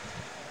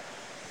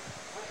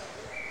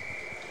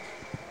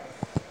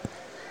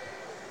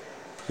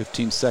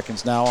 .15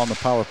 seconds now on the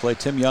power play.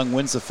 Tim Young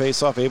wins the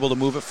faceoff, able to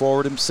move it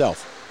forward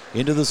himself.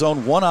 Into the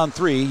zone,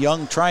 1-on-3.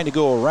 Young trying to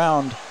go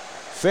around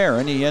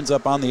Farron. He ends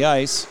up on the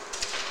ice,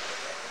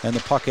 and the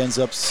puck ends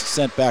up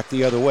sent back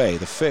the other way.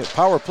 The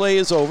power play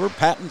is over.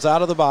 Patton's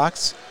out of the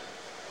box.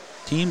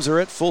 Teams are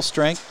at full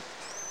strength.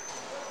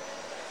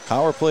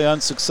 Power play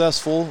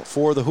unsuccessful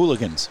for the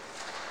Hooligans.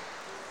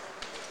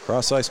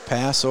 Cross-ice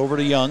pass over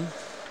to Young.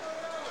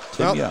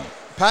 Tim Young.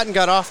 Patton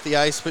got off the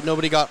ice, but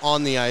nobody got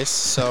on the ice,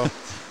 so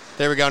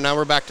there we go. Now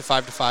we're back to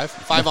 5-5.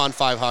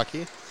 5-on-5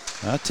 hockey.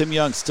 Tim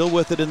Young still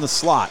with it in the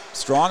slot.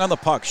 Strong on the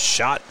puck.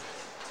 Shot.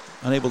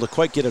 Unable to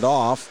quite get it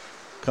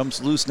off.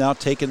 Comes loose now,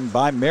 taken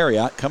by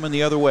Marriott. Coming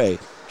the other way.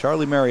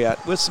 Charlie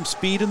Marriott with some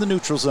speed in the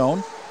neutral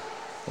zone.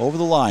 Over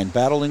the line.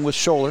 Battling with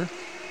Scholler.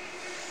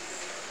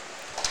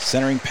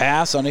 Centering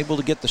pass. Unable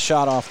to get the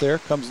shot off there.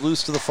 Comes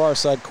loose to the far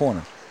side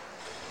corner.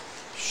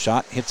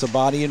 Shot hits a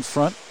body in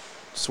front.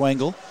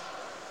 Swengel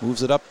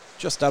moves it up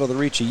just out of the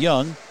reach of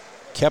Young.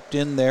 Kept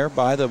in there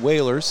by the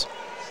Whalers.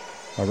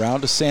 Around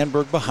to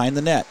Sandberg behind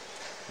the net.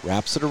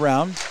 Wraps it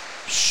around.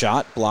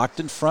 Shot blocked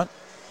in front.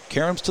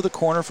 Karams to the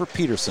corner for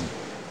Peterson.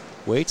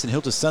 Waits, and he'll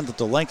just send it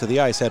the length of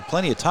the ice. Had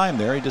plenty of time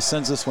there. He just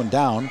sends this one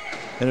down,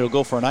 and it'll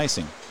go for an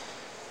icing.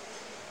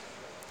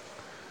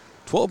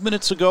 12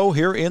 minutes ago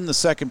here in the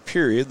second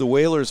period. The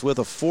Whalers with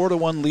a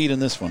 4-1 lead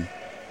in this one.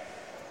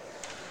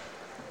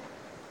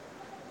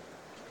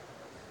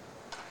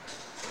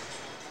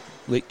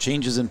 Late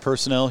changes in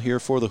personnel here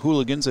for the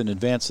Hooligans in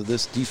advance of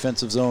this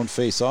defensive zone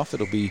face-off.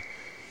 It'll be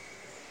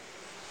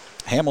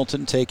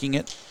Hamilton taking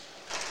it.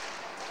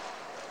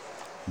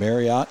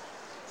 Marriott.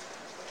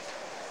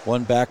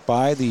 One back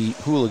by the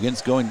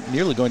Hooligans,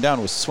 nearly going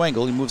down with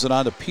Swengel. He moves it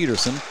on to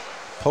Peterson.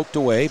 Poked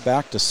away,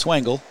 back to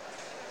Swengel.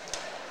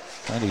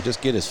 Trying to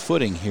just get his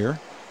footing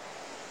here.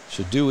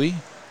 Shadui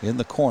in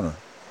the corner.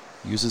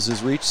 Uses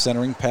his reach,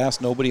 centering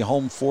pass, nobody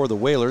home for the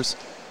Whalers.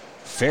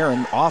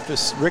 Farron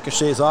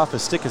ricochets off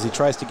his stick as he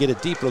tries to get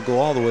it deep. It'll go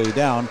all the way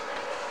down.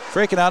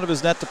 Fraken out of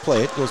his net to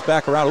play it. Goes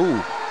back around.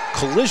 Ooh,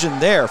 collision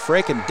there.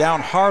 Fraken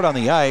down hard on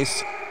the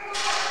ice.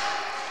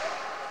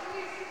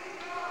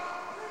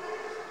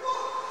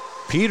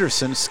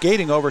 Peterson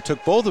skating over,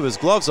 took both of his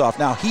gloves off.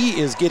 Now he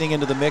is getting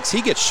into the mix.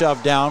 He gets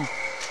shoved down.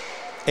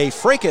 A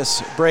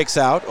fracas breaks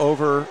out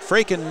over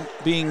Fraken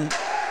being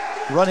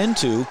run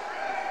into.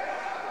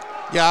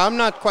 Yeah, I'm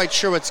not quite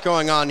sure what's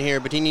going on here,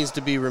 but he needs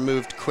to be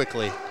removed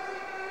quickly.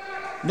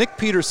 Nick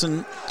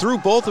Peterson threw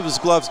both of his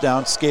gloves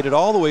down, skated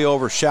all the way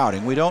over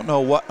shouting. We don't know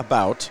what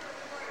about.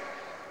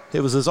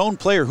 It was his own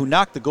player who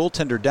knocked the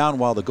goaltender down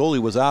while the goalie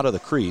was out of the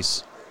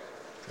crease.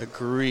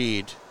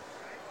 Agreed.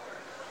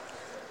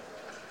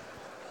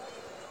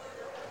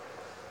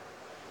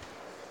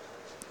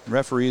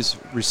 Referees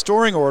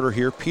restoring order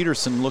here.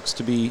 Peterson looks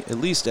to be at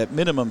least at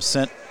minimum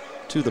sent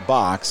to the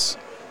box.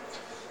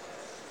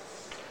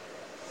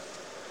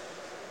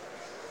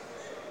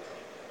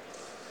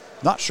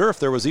 Not sure if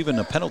there was even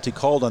a penalty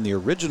called on the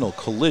original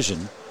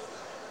collision.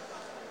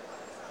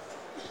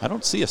 I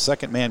don't see a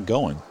second man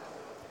going.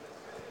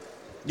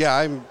 Yeah,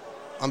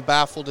 I'm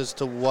baffled as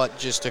to what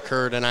just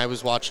occurred, and I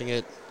was watching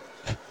it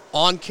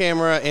on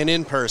camera and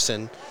in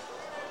person.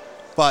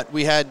 But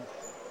we had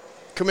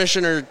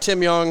Commissioner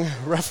Tim Young,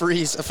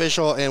 referees,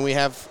 official, and we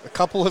have a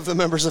couple of the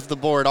members of the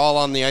board all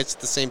on the ice at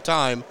the same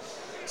time.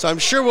 So I'm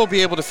sure we'll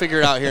be able to figure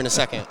it out here in a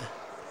second.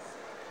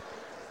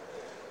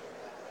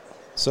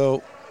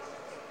 So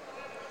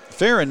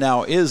Farron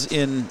now is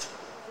in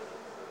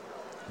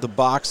the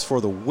box for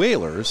the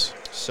Whalers.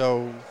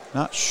 So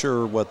not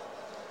sure what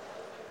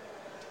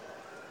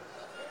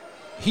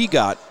he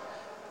got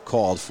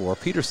called for.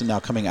 Peterson now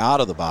coming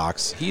out of the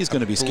box. He's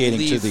going to be skating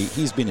to the,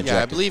 he's been ejected.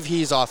 Yeah, I believe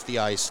he's off the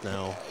ice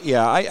now.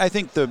 Yeah, I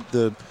think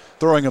the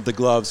throwing of the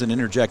gloves and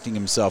interjecting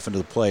himself into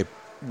the play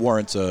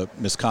warrants a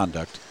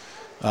misconduct.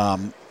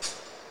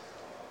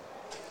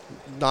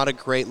 Not a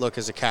great look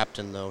as a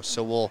captain, though,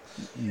 so we'll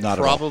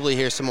probably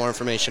hear some more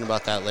information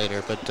about that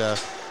later. But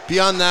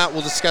beyond that,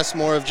 we'll discuss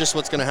more of just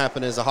what's going to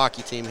happen as a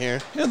hockey team here.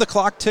 Yeah, the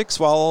clock ticks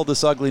while all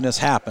this ugliness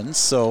happens,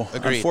 so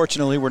Agreed.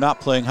 Unfortunately we're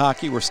not playing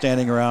hockey. We're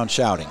standing around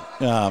shouting.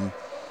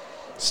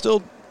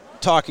 Still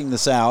talking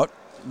this out.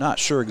 Not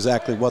sure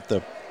exactly what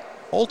the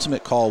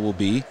ultimate call will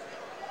be.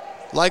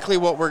 Likely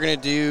what we're going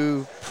to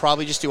do,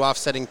 probably just do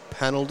offsetting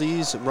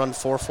penalties, run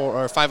 4-4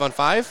 or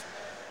 5-on-5.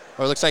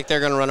 Or it looks like they're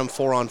going to run them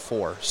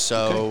 4-on-4.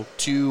 So okay.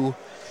 two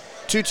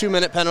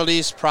 2-minute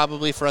penalties,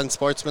 probably for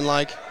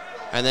unsportsmanlike,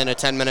 and then a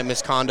 10-minute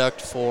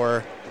misconduct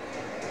for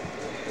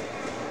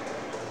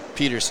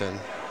Peterson.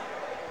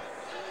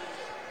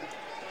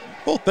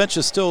 Both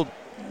benches still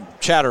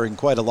chattering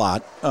quite a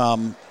lot.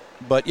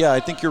 But, yeah, I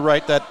think you're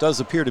right. That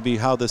does appear to be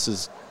how this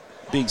is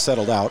being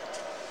settled out.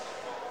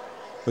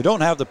 We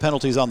don't have the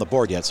penalties on the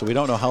board yet, so we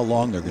don't know how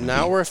long they're going to be.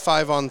 Now we're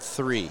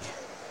 5-on-3.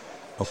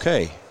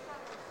 Okay.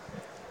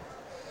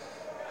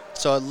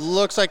 So it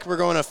looks like we're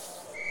going to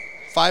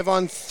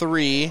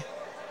 5-on-3.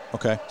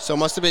 Okay. So it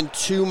must have been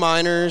 2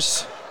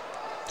 minors.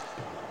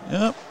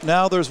 Yep.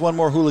 Now there's one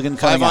more hooligan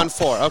coming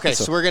 5-on-4. Okay,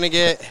 so we're going to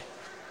get...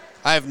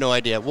 I have no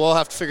idea. We'll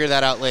have to figure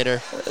that out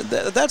later.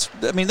 That's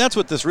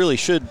what this really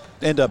should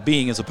end up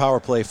being, is a power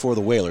play for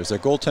the Whalers. Their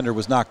goaltender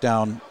was knocked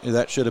down.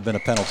 That should have been a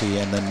penalty,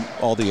 and then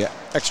all the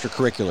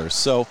extracurriculars.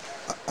 So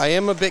I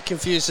am a bit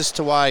confused as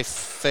to why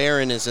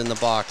Farron is in the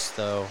box,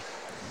 though.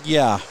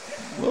 Yeah.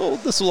 Well,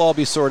 this will all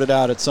be sorted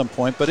out at some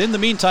point. But in the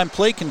meantime,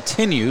 play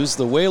continues.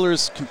 The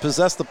Whalers can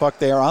possess the puck.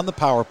 They are on the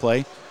power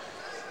play.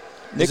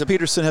 Nick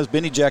Peterson has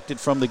been ejected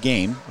from the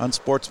game,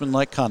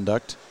 unsportsmanlike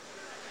conduct.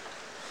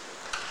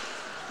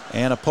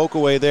 And a poke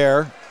away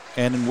there.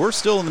 And we're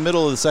still in the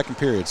middle of the second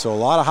period, so a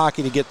lot of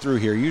hockey to get through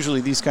here.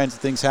 Usually these kinds of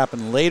things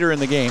happen later in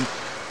the game.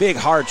 Big,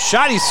 hard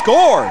shot. He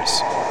scores!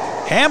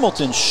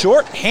 Hamilton,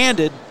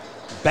 short-handed,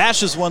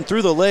 bashes one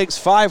through the legs,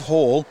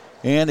 5-hole,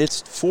 and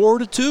it's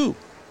 4-2.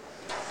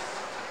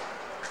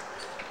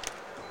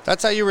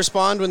 That's how you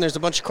respond when there's a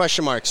bunch of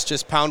question marks.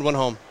 Just pound one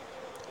home.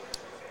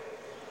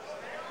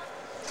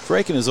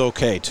 Fraken is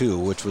okay, too,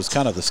 which was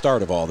kind of the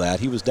start of all that.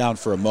 He was down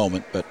for a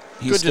moment, but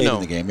he stayed in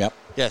the game. Yep.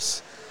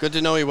 Yes. Good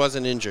to know he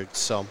wasn't injured.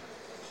 So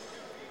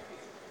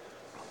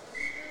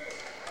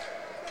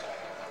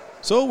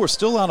we're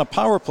still on a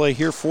power play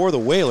here for the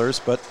Whalers,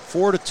 but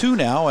 4-2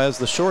 now as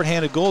the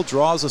shorthanded goal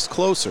draws us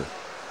closer.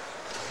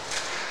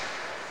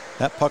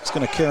 That puck's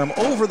going to carry him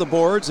over the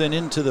boards and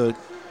into the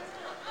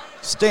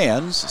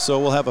stands, so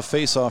we'll have a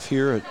face-off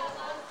here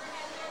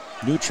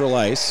at neutral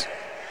ice.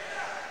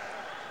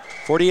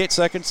 48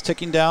 seconds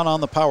ticking down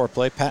on the power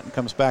play. Patton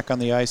comes back on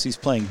the ice. He's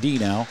playing D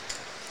now.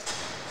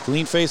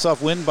 Clean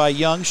face-off win by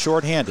Young,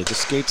 shorthanded.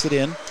 Just skates it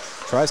in.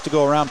 Tries to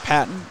go around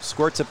Patton.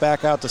 Squirts it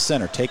back out to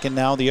center. Taken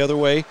now the other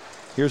way.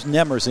 Here's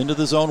Nemers into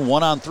the zone,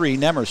 1-on-3.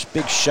 Nemers,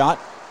 big shot.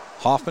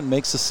 Hoffman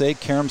makes the save.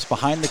 Karem's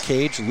behind the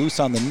cage, loose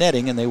on the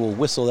netting, and they will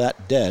whistle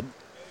that dead.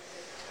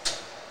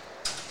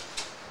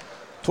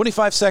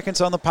 25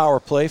 seconds on the power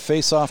play.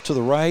 Face-off to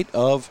the right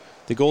of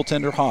the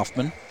goaltender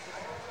Hoffman.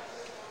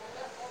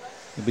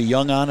 It'll be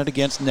Young on it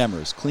against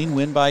Nemers. Clean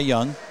win by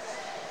Young.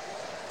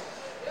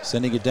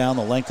 Sending it down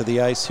the length of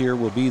the ice here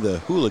will be the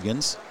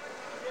Hooligans.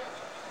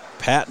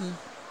 Patton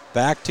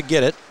back to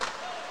get it.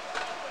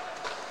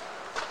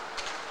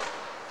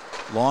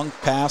 Long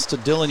pass to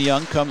Dylan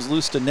Young. Comes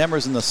loose to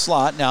Nemers in the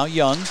slot. Now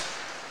Young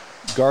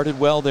guarded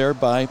well there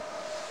by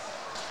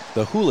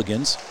the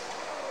Hooligans.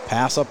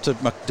 Pass up to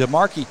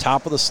DeMarkey,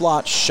 top of the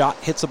slot. Shot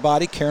hits a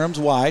body. Karem's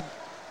wide.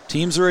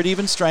 Teams are at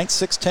even strength.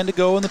 6:10 to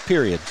go in the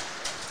period.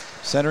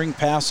 Centering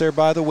pass there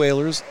by the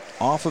Whalers.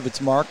 Off of its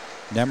mark.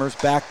 Nemers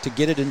back to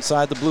get it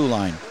inside the blue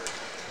line.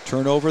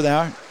 Turnover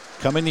there.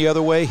 Coming the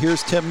other way.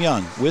 Here's Tim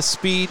Young with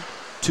speed.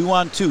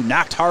 2-on-2.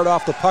 Knocked hard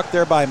off the puck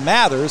there by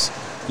Mathers.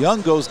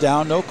 Young goes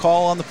down. No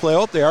call on the play.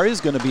 Oh, there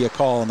is going to be a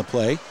call on the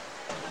play.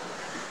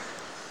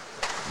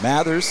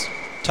 Mathers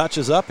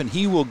touches up and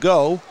he will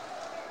go.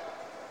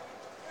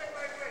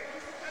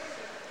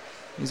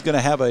 He's going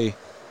to have a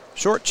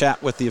short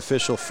chat with the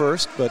official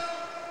first, but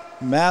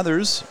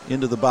Mathers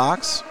into the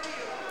box.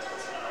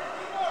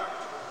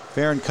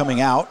 Farron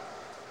coming out.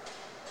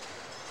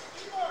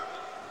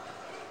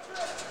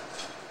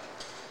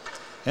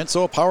 And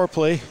so a power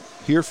play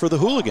here for the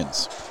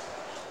Hooligans.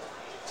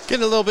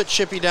 Getting a little bit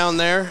chippy down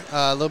there.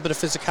 A little bit of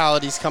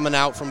physicality's coming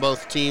out from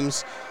both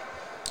teams.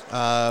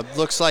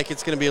 Looks like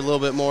it's going to be a little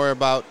bit more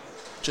about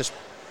just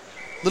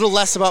a little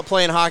less about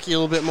playing hockey, a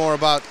little bit more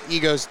about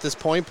egos at this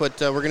point, but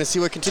we're going to see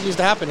what continues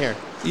to happen here.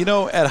 You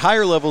know, at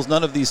higher levels,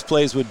 none of these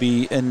plays would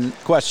be in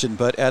question,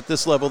 but at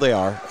this level they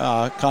are.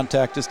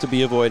 Contact is to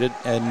be avoided,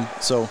 and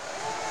so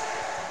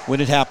when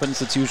it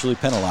happens, it's usually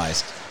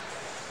penalized.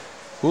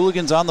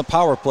 Hooligans on the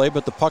power play,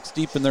 but the puck's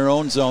deep in their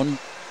own zone.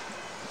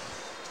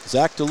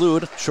 Zach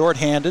Delude,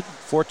 short-handed,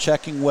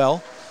 forechecking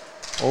well.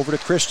 Over to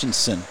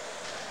Christensen.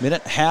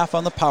 Minute and a half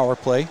on the power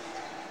play.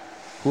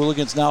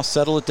 Hooligans now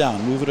settle it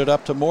down, moving it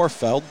up to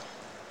Moorfeld.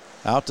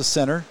 Out to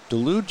center.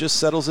 Delude just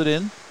settles it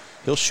in.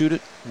 He'll shoot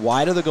it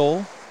wide of the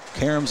goal.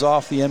 Karem's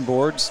off the end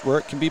boards where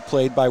it can be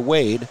played by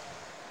Wade.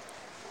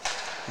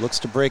 Looks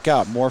to break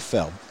out.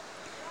 Moorfeld.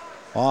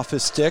 Off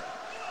his stick.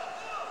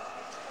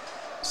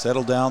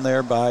 Settled down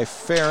there by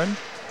Farron.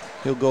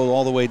 He'll go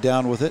all the way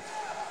down with it.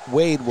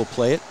 Wade will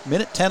play it.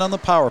 Minute 10 on the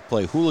power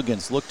play.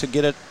 Hooligans look to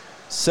get it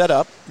set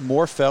up.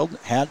 Moorfeld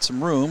had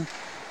some room.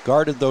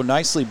 Guarded, though,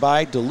 nicely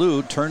by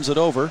Delude. Turns it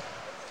over.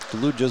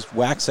 Delude just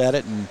whacks at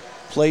it and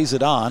plays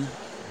it on.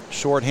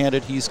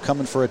 Short-handed, he's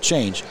coming for a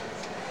change.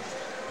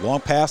 Long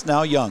pass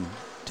now, Young.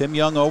 Tim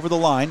Young over the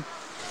line.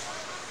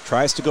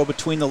 Tries to go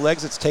between the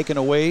legs. It's taken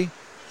away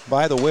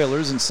by the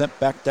Whalers and sent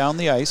back down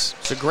the ice.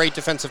 It's a great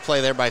defensive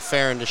play there by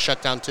Farron to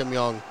shut down Tim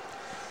Young.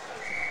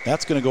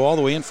 That's going to go all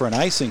the way in for an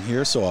icing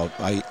here. So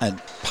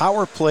a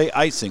power play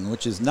icing,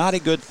 which is not a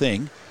good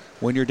thing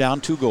when you're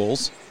down 2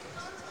 goals.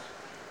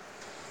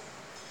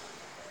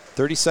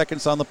 30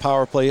 seconds on the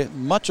power play.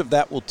 Much of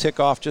that will tick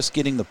off just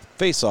getting the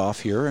face off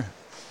here.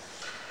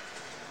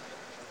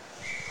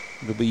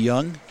 It'll be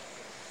Young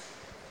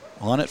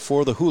on it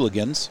for the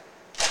Hooligans.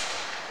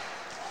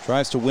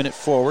 Tries to win it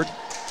forward.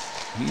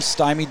 He's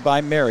stymied by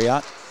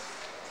Marriott.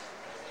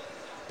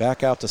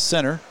 Back out to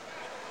center.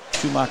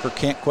 Schumacher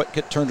can't quite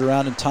get turned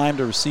around in time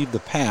to receive the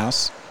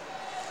pass.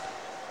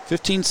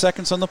 15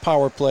 seconds on the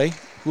power play.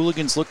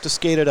 Hooligans look to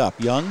skate it up.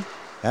 Young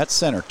at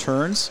center.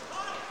 Turns.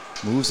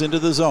 Moves into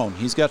the zone.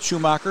 He's got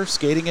Schumacher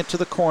skating it to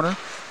the corner.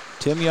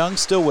 Tim Young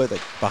still with it.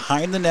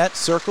 Behind the net.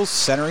 Circles.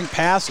 Centering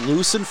pass.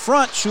 Loose in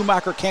front.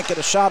 Schumacher can't get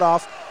a shot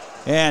off.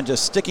 And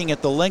just sticking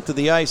at the length of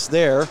the ice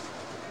there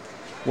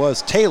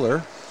was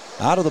Taylor.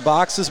 Out of the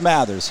box is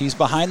Mathers. He's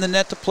behind the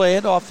net to play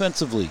it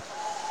offensively.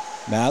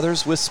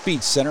 Mathers with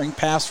speed. Centering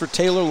pass for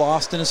Taylor.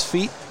 Lost in his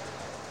feet.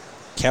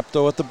 Kept,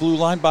 though, at the blue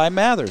line by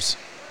Mathers.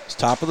 It's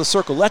top of the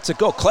circle. Lets it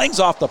go. Clangs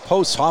off the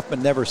post.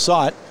 Hoffman never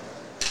saw it.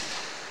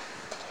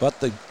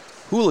 But the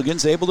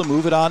Hooligans able to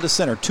move it on to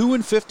center.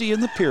 2:50 in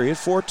the period.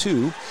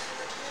 4-2.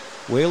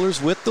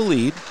 Whalers with the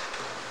lead.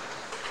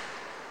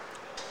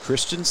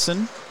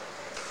 Christensen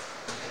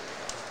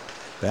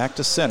back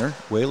to center.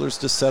 Whalers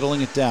just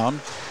settling it down.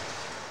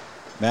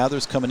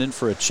 Mathers coming in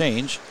for a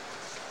change.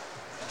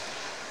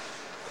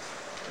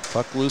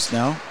 Puck loose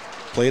now.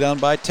 Played on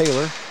by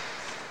Taylor.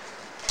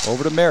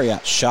 Over to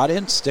Marriott. Shot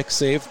in. Stick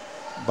save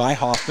by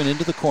Hoffman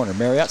into the corner.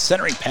 Marriott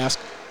centering pass.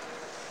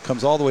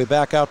 Comes all the way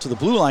back out to the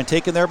blue line.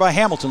 Taken there by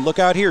Hamilton. Look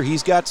out here.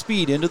 He's got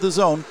speed into the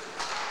zone.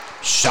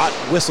 Shot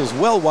whistles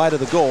well wide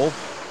of the goal.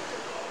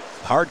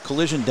 Hard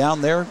collision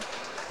down there.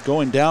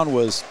 Going down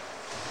was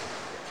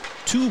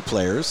two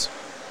players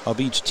of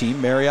each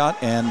team, Marriott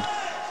and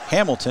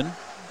Hamilton.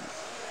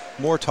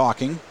 More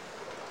talking.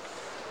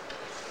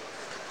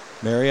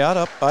 Marriott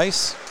up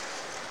ice.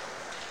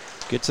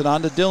 Gets it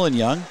on to Dylan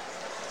Young.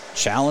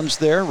 Challenge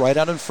there, right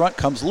out in front,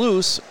 comes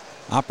loose.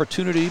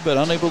 Opportunity, but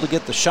unable to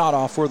get the shot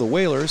off for the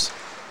Whalers.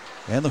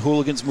 And the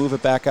Hooligans move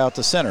it back out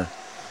to center.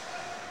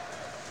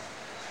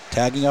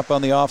 Tagging up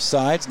on the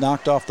offsides,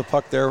 knocked off the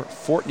puck there.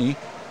 Fortney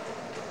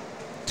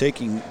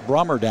taking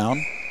Brummer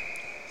down.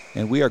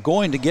 And we are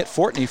going to get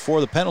Fortney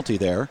for the penalty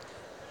there.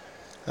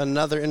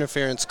 Another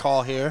interference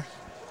call here.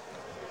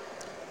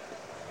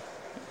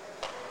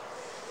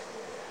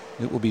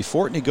 It will be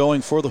Fortney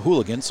going for the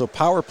Hooligans. So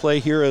power play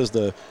here as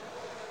the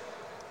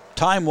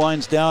time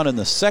winds down in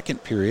the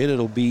second period.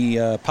 It'll be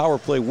power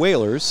play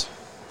Whalers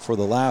for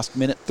the last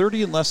minute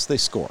 30 unless they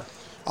score.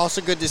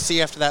 Also good to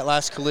see after that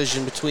last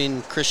collision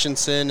between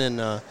Christensen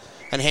and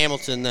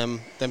Hamilton,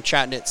 them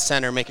chatting at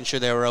center, making sure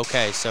they were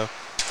okay. So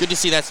good to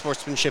see that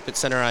sportsmanship at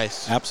center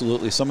ice.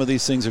 Absolutely. Some of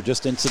these things are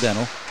just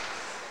incidental.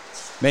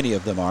 Many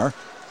of them are.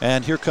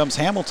 And here comes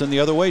Hamilton the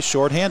other way,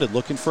 shorthanded,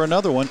 looking for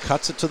another one.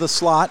 Cuts it to the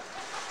slot.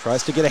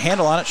 Tries to get a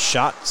handle on it.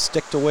 Shot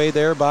sticked away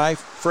there by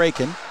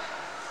Fraken.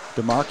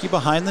 DeMarchi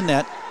behind the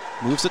net.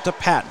 Moves it to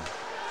Patton.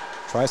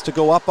 Tries to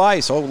go up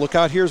ice. Oh, look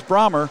out, here's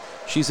Brommer.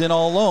 She's in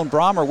all alone.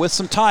 Brommer with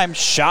some time.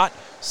 Shot.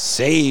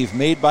 Save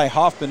made by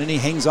Hoffman, and he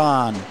hangs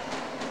on.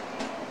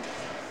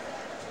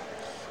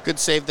 Good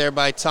save there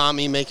by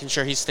Tommy, making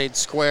sure he stayed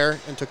square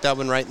and took that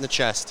one right in the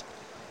chest.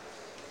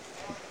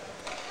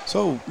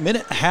 So,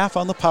 minute and a half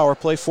on the power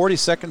play. 40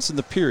 seconds in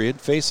the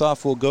period.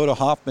 Face-off will go to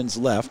Hoffman's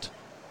left.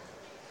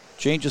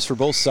 Changes for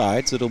both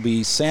sides. It'll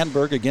be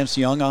Sandberg against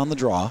Young on the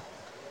draw.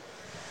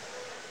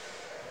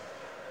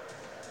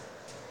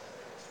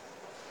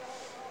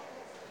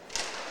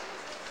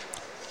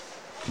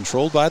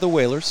 Controlled by the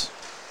Whalers.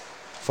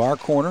 Far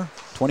corner,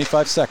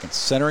 25 seconds.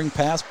 Centering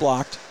pass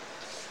blocked.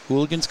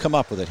 Hooligans come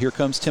up with it. Here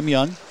comes Tim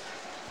Young.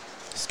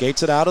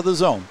 Skates it out of the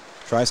zone.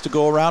 Tries to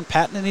go around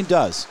Patton, and he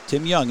does.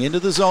 Tim Young into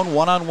the zone,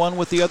 one-on-one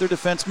with the other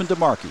defenseman,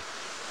 DeMarchi.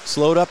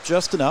 Slowed up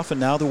just enough, and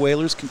now the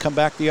Whalers can come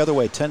back the other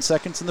way. 10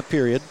 seconds in the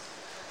period.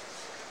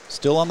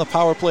 Still on the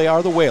power play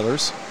are the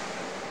Whalers.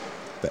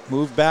 But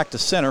moved back to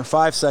center.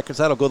 5 seconds.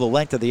 That'll go the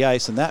length of the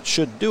ice, and that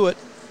should do it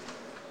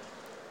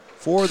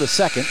for the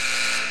second.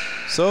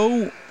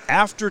 So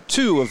after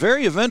two, a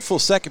very eventful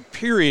second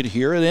period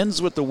here. It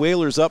ends with the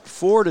Whalers up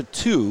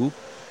 4-2,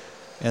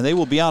 and they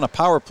will be on a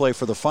power play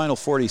for the final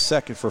 40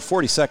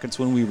 seconds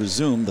when we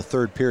resume the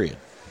third period.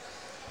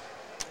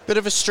 Bit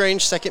of a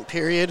strange second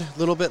period, a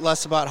little bit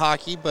less about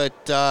hockey, but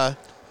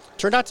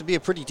turned out to be a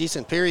pretty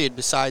decent period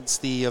besides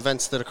the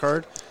events that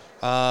occurred.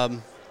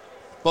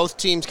 Both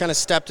teams kind of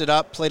stepped it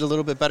up, played a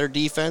little bit better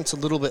defense, a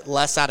little bit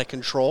less out of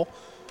control.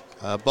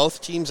 Both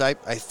teams, I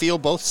feel,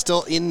 both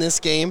still in this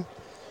game.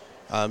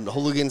 The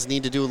Hooligans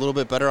need to do a little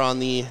bit better on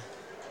the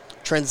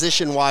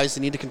transition-wise.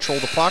 They need to control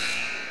the puck,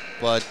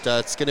 but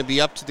it's going to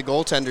be up to the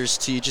goaltenders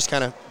to just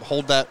kind of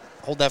hold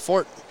that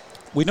fort.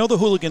 We know the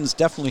Hooligans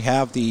definitely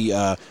have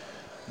the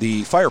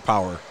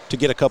firepower to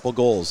get a couple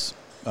goals.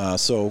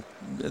 So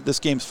this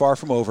game's far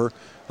from over.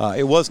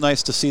 It was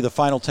nice to see the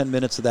final 10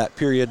 minutes of that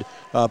period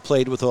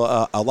played with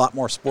a lot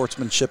more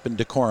sportsmanship and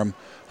decorum.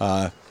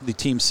 The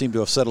teams seem to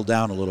have settled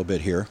down a little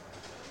bit here.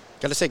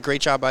 Got to say, great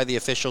job by the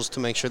officials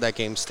to make sure that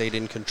game stayed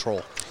in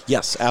control.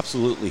 Yes,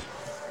 absolutely.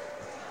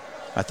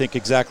 I think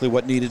exactly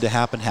what needed to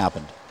happen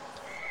happened.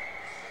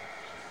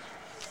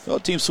 So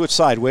team switch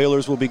side.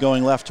 Whalers will be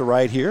going left to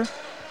right here.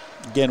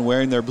 Again,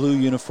 wearing their blue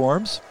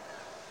uniforms.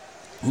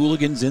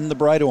 Hooligans in the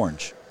bright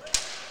orange.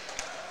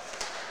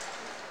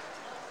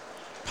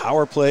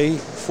 Power play,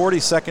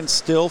 40 seconds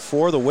still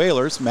for the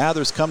Whalers.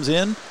 Mathers comes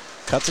in,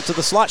 cuts it to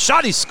the slot.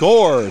 Shot, he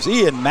scores.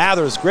 Ian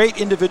Mathers,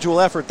 great individual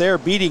effort there,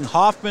 beating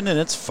Hoffman, and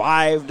it's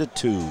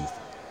 5-2.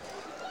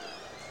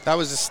 That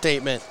was a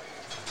statement.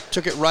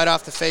 Took it right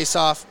off the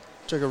face-off,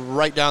 took it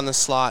right down the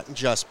slot, and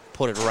just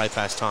put it right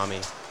past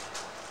Tommy.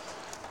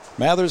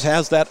 Mathers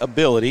has that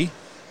ability.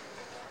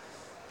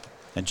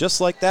 And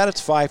just like that,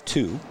 it's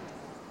 5-2.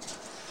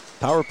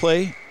 Power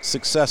play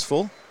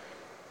successful.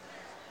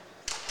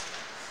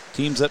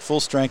 Teams at full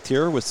strength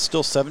here with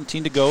still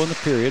 17 to go in the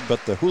period,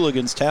 but the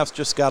Hooligans' task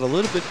just got a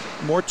little bit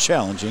more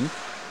challenging.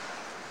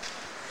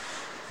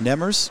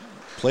 Nemmers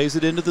plays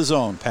it into the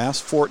zone.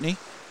 Pass Fortney.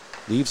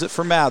 Leaves it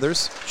for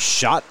Mathers.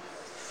 Shot.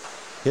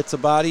 Hits a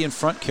body in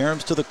front.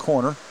 Caroms to the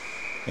corner.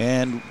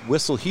 And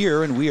whistle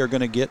here, and we are going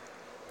to get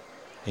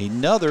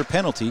another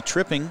penalty.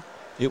 Tripping,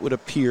 it would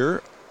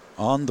appear,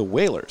 on the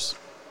Whalers.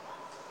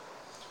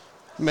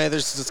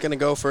 Mathers is going to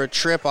go for a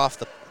trip off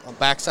the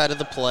backside of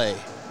the play.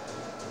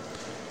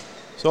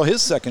 So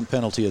his second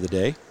penalty of the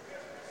day.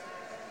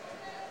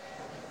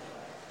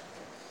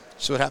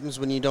 So what happens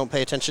when you don't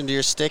pay attention to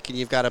your stick and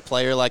you've got a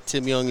player like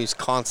Tim Young who's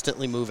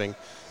constantly moving?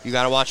 You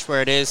got to watch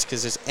where it is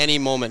because there's any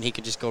moment he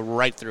could just go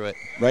right through it.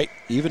 Right.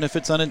 Even if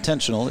it's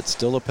unintentional, it's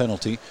still a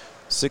penalty.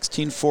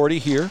 16:40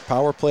 here.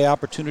 Power play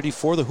opportunity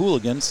for the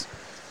Hooligans.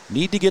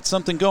 Need to get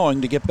something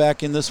going to get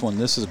back in this one.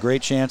 This is a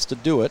great chance to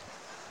do it.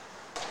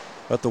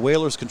 But the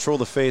Whalers control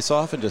the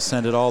face-off and just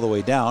send it all the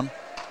way down.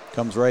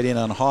 Comes right in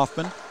on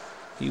Hoffman.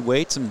 He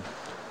waits and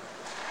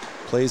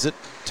plays it.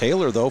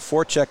 Taylor, though,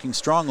 forechecking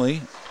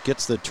strongly,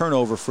 gets the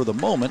turnover for the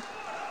moment.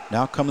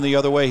 Now coming the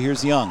other way,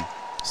 here's Young.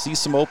 Sees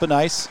some open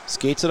ice,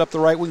 skates it up the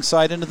right wing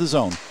side into the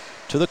zone.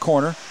 To the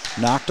corner,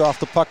 knocked off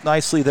the puck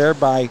nicely there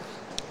by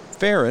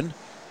Farron.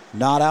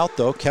 Not out,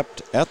 though,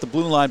 kept at the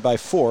blue line by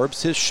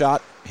Forbes. His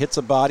shot hits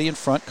a body in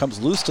front,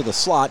 comes loose to the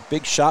slot.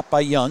 Big shot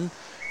by Young.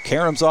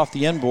 Karam's off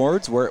the end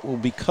boards where it will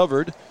be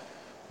covered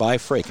by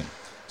Fraken.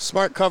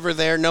 Smart cover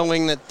there,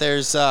 knowing that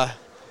there's a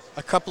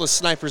couple of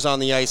snipers on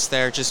the ice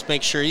there. Just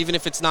make sure, even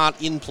if it's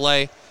not in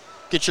play,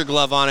 get your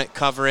glove on it,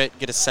 cover it,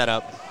 get a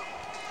setup.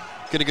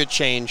 Get a good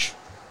change.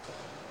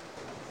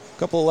 A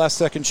couple of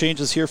last-second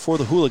changes here for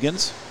the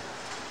Hooligans.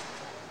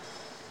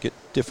 Get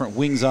different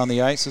wings on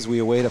the ice as we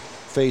await a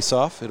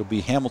face-off. It'll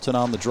be Hamilton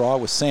on the draw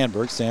with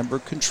Sandberg.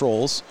 Sandberg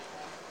controls.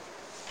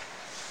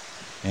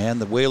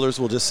 And the Whalers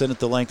will just send it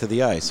the length of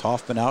the ice.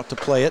 Hoffman out to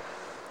play it.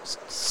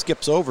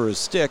 Skips over his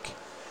stick.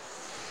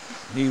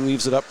 He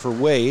leaves it up for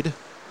Wade.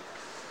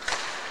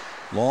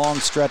 Long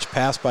stretch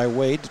pass by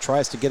Wade.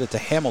 Tries to get it to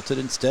Hamilton.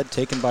 Instead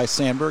taken by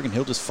Sandberg, and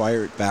he'll just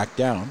fire it back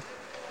down.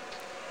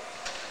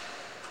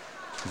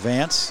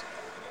 Vance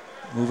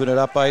moving it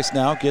up ice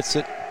now. Gets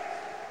it.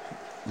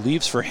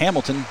 Leaves for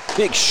Hamilton.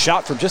 Big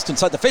shot from just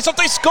inside the faceoff.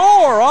 They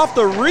score! Off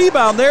the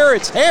rebound there,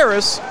 it's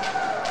Harris.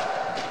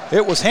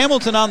 It was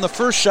Hamilton on the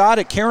first shot.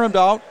 It caromed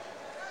out.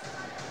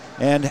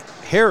 And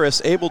Harris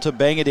able to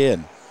bang it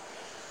in.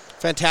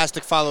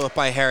 Fantastic follow-up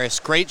by Harris.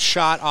 Great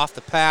shot off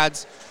the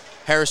pads.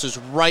 Harris is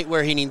right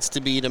where he needs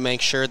to be to make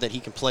sure that he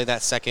can play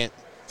that second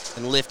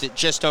and lift it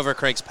just over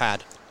Craig's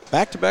pad.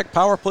 Back-to-back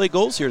power play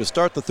goals here to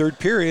start the third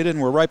period, and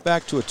we're right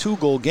back to a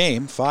 2-goal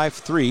game,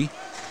 5-3.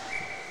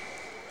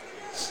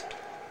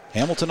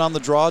 Hamilton on the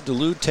draw.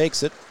 Dulude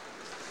takes it.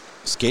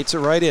 Skates it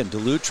right in.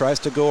 Dulude tries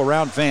to go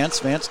around Vance.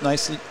 Vance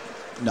nicely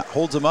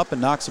holds him up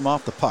and knocks him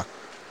off the puck.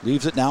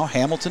 Leaves it now.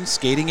 Hamilton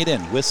skating it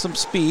in with some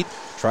speed.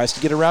 Tries to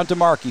get around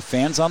DeMarchi.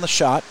 Fans on the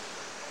shot.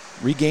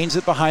 Regains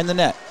it behind the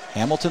net.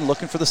 Hamilton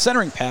looking for the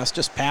centering pass.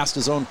 Just past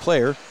his own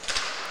player.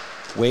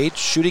 Wade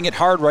shooting it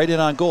hard right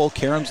in on goal.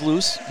 Karam's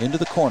loose into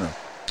the corner.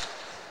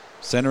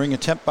 Centering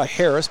attempt by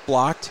Harris.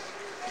 Blocked.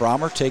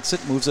 Brommer takes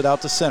it. Moves it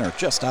out to center.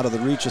 Just out of the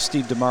reach of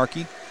Steve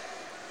DeMarchi.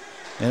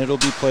 And it'll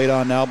be played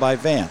on now by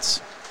Vance.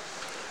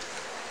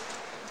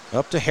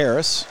 Up to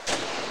Harris.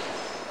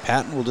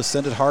 Patton will just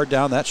send it hard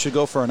down. That should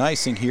go for an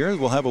icing here.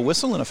 We'll have a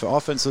whistle and an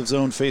offensive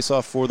zone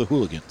face-off for the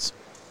Hooligans.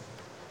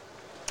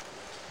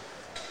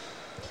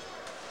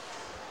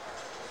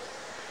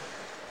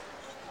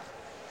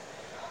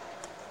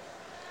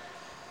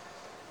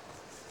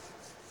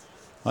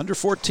 Under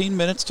 14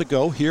 minutes to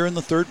go here in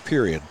the third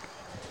period.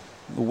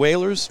 The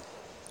Whalers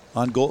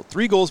on goal.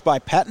 3 goals by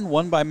Patton,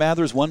 1 by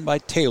Mathers, 1 by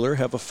Taylor,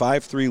 have a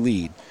 5-3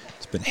 lead.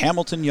 It's been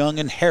Hamilton, Young,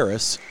 and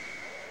Harris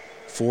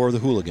for the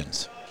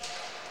Hooligans.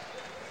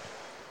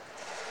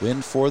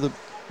 Win for the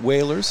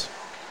Whalers.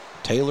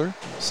 Taylor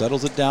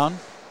settles it down.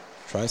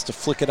 Tries to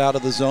flick it out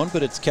of the zone,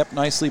 but it's kept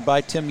nicely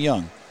by Tim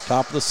Young.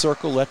 Top of the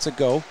circle, lets it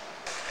go.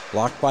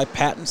 Blocked by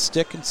Patton's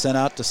stick and sent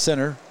out to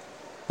center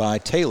by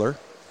Taylor.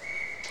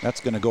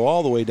 That's going to go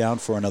all the way down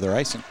for another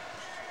icing.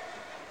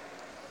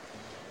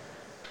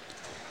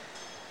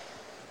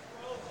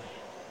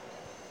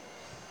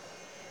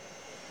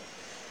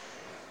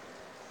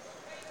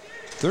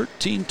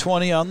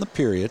 .13:20 on the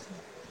period.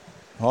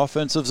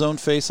 Offensive zone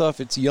faceoff.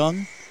 It's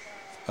Young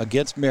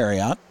against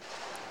Marriott.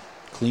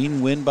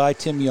 Clean win by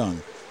Tim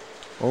Young.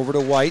 Over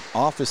to White.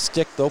 Off his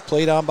stick, though.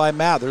 Played on by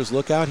Mathers.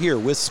 Look out here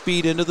with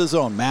speed into the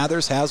zone.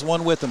 Mathers has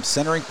one with him.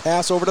 Centering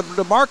pass over to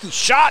DeMarchi.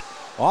 Shot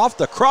off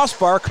the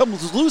crossbar.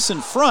 Comes loose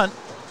in front.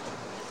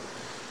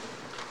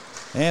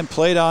 And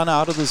played on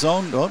out of the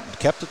zone. Oh,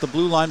 kept at the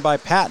blue line by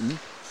Patton.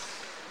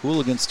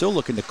 Hooligans still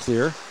looking to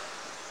clear.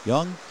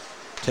 Young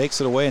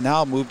takes it away and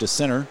now moved to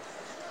center.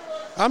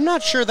 I'm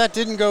not sure that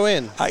didn't go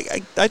in. I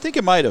think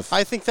it might have.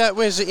 I think that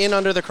was in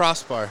under the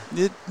crossbar.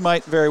 It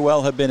might very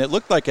well have been. It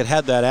looked like it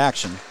had that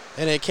action.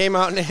 And it came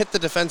out and it hit the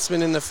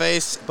defenseman in the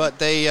face, but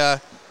they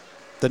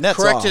the net's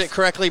corrected off. it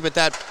correctly, but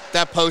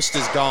that post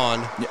is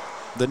gone. Yeah,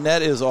 the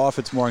net is off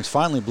its moorings,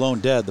 finally blown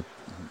dead. The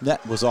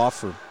net was off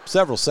for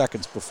several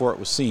seconds before it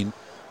was seen.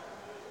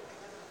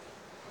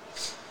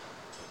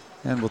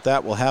 And with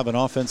that, we'll have an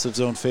offensive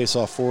zone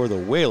faceoff for the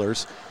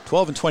Whalers.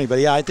 12-20, but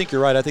yeah, I think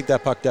you're right. I think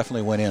that puck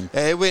definitely went in.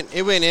 It went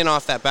in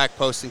off that back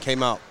post and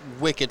came out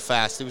wicked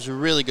fast. It was a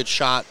really good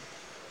shot,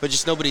 but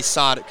just nobody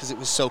saw it because it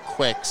was so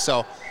quick.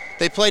 So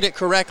they played it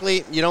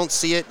correctly. You don't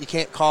see it. You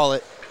can't call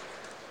it.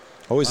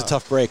 Always a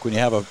tough break when you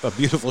have a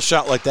beautiful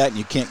shot like that and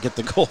you can't get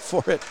the goal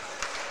for it.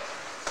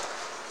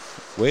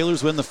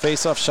 Whalers win the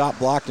faceoff. Shot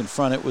blocked in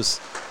front. It was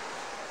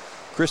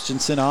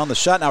Christensen on the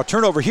shot. Now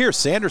turnover here.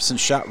 Sanderson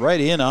shot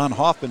right in on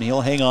Hoffman.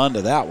 He'll hang on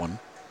to that one.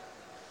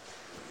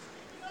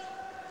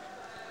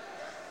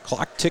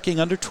 Clock ticking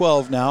under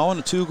 12 now in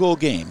a 2-goal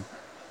game.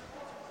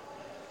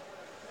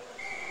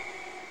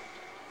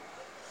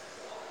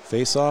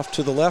 Face off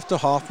to the left to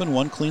Hoffman,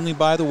 won cleanly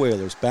by the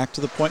Whalers. Back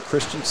to the point,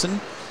 Christensen.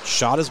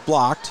 Shot is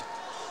blocked.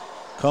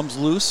 Comes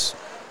loose.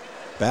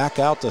 Back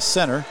out to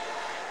center.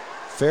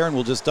 Farron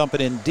will just dump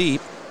it in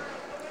deep.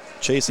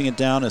 Chasing it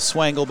down is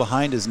Swangle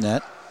behind his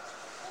net.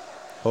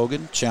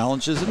 Hogan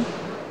challenges him.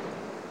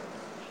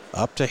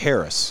 Up to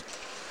Harris.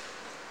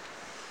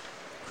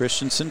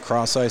 Christensen,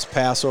 cross-ice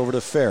pass over to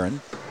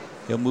Farron.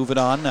 He'll move it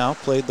on now.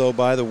 Played, though,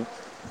 by the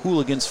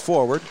Hooligans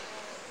forward.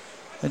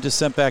 And just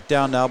sent back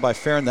down now by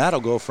Farron. That'll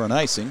go for an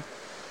icing.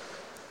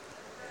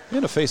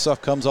 And a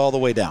face-off comes all the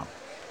way down.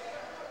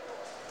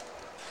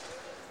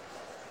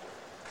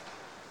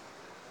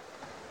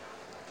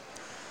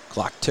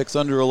 Clock ticks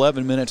under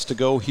 11 minutes to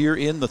go here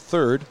in the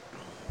third.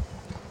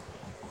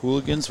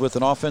 Hooligans with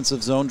an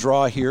offensive zone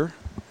draw here.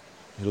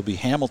 It'll be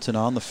Hamilton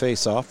on the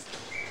face-off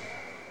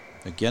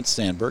against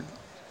Sandberg.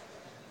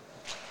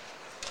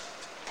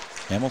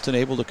 Hamilton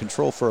able to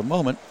control for a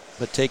moment,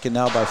 but taken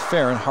now by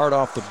Farron. Hard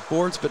off the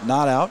boards, but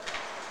not out.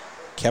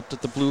 Kept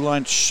at the blue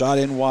line, shot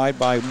in wide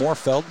by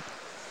Morfeld.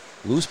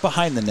 Loose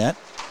behind the net.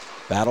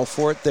 Battle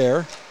for it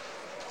there.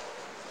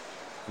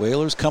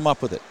 Whalers come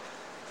up with it.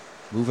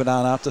 Moving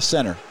on out to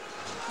center.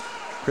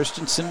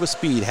 Christensen with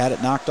speed. Had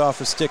it knocked off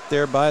a stick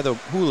there by the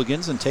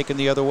Hooligans and taken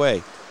the other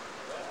way.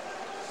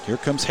 Here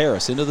comes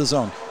Harris into the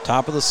zone.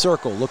 Top of the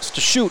circle. Looks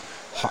to shoot.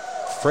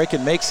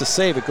 Fraken makes the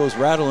save. It goes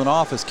rattling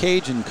off his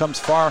cage and comes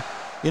far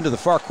into the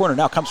far corner.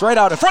 Now comes right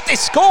out in front. They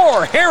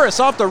score! Harris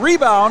off the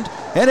rebound,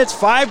 and it's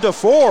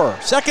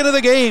 5-4. Second of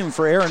the game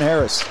for Aaron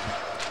Harris.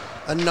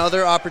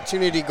 Another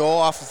opportunity goal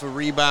off of a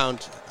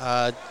rebound.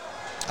 I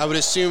would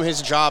assume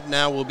his job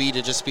now will be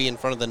to just be in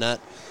front of the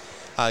net.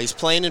 He's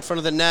playing in front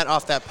of the net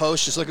off that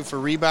post, just looking for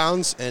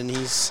rebounds, and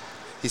he's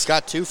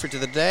got two for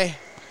the day.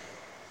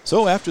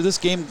 So after this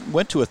game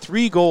went to a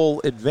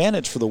 3-goal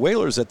advantage for the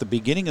Whalers at the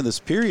beginning of this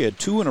period,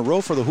 2 in a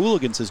row for the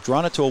Hooligans has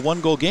drawn it to a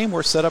 1-goal game.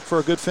 We're set up for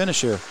a good finish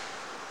here.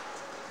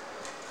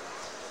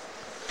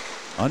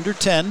 Under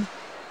 10.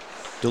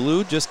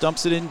 Dulude just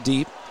dumps it in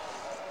deep.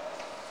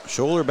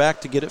 Scholler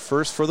back to get it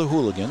first for the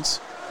Hooligans.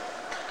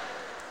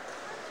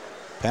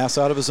 Pass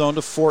out of his zone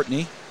to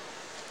Fortney.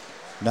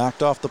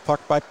 Knocked off the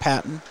puck by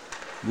Patton.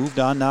 Moved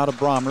on now to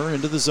Brommer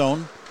into the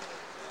zone.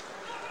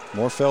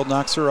 Morfeld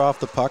knocks her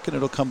off the puck, and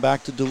it'll come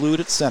back to Dulude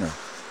at center.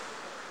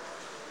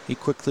 He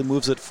quickly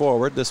moves it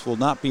forward. This will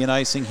not be an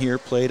icing here,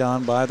 played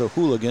on by the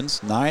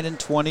Hooligans.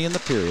 9-20 in the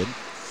period.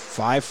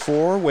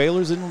 5-4,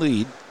 Whalers in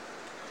lead.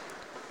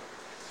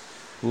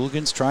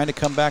 Hooligans trying to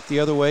come back the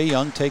other way.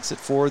 Young takes it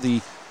for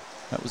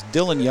that was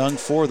Dylan Young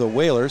for the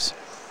Whalers.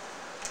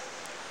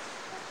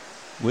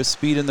 With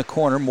speed in the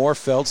corner,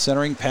 Morfeld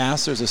centering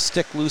pass. There's a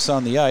stick loose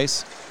on the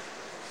ice.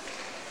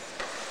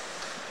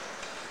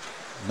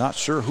 Not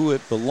sure who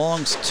it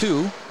belongs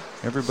to.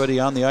 Everybody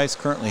on the ice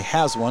currently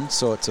has one,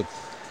 so it's a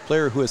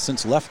player who has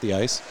since left the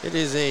ice. It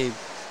is a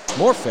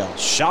Morfeld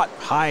shot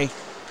high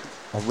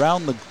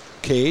around the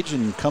cage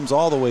and comes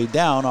all the way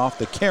down off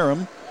the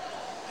carom.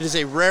 It is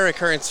a rare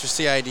occurrence for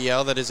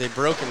CIDL. That is a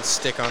broken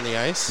stick on the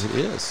ice. It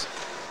is.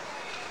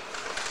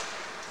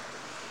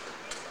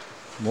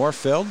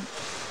 Morfeld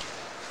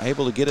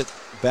able to get it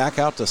back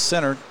out to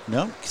center.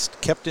 No,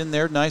 kept in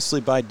there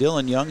nicely by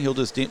Dylan Young. He'll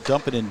just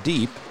dump it in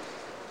deep.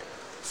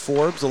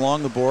 Forbes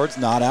along the boards,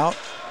 not out.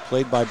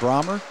 Played by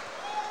Brommer.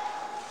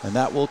 And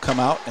that will come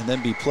out and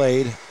then be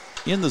played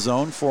in the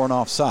zone for an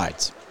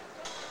offsides.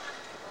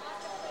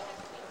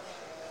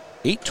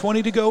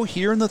 8:20 to go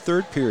here in the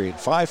third period.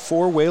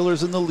 5-4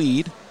 Whalers in the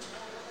lead.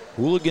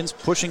 Hooligans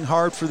pushing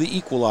hard for the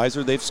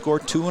equalizer. They've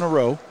scored 2 in a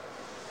row.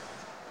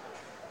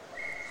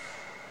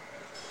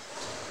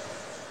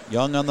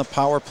 Young on the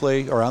power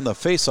play, or on the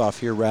face-off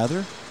here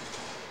rather,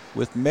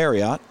 with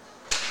Marriott.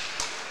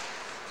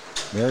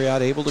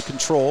 Marriott able to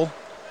control.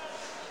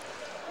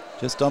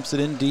 Just dumps it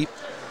in deep.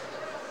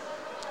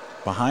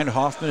 Behind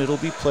Hoffman, it'll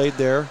be played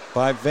there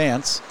by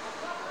Vance.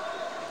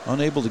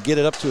 Unable to get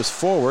it up to his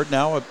forward.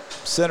 Now a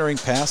centering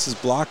pass is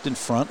blocked in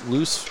front.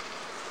 Loose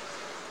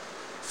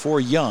for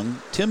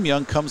Young. Tim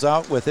Young comes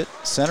out with it.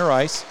 Center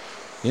ice.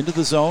 Into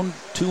the zone.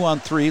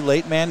 2-on-3.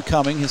 Late man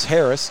coming is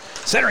Harris.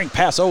 Centering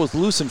pass. Oh, it's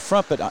loose in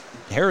front, but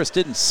Harris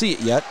didn't see it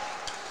yet.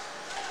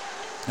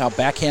 Now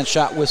backhand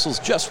shot whistles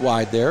just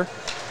wide there.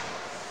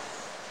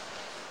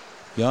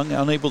 Young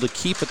unable to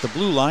keep at the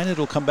blue line.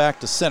 It'll come back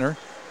to center.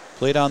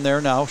 Played on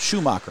there now.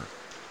 Schumacher.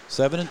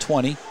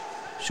 7-20.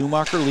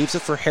 Schumacher leaves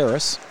it for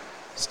Harris.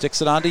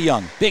 Sticks it on to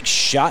Young. Big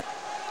shot.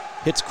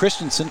 Hits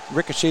Christensen.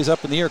 Ricochets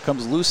up in the air.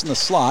 Comes loose in the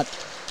slot.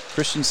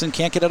 Christensen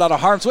can't get it out of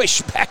harm's way.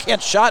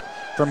 Backhand shot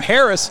from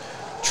Harris.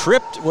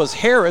 Tripped was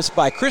Harris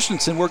by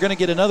Christensen. We're going to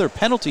get another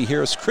penalty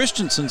here as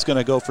Christensen's going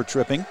to go for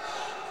tripping.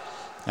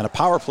 And a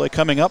power play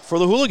coming up for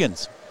the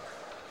Hooligans.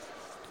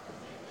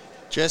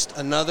 Just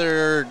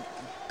another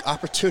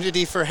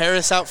opportunity for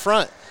Harris out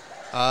front.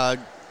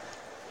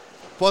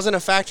 Wasn't a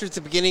factor at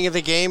the beginning of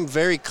the game.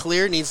 Very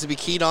clear. Needs to be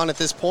keyed on at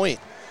this point.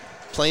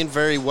 Playing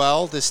very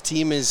well. This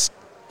team has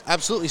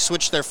absolutely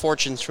switched their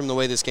fortunes from the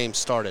way this game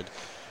started.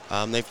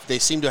 They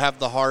seem to have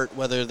the heart,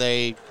 whether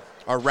they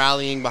are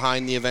rallying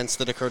behind the events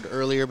that occurred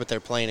earlier, but they're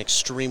playing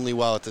extremely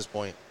well at this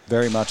point.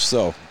 Very much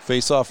so.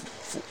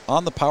 Face-off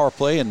on the power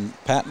play, and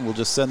Patton will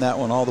just send that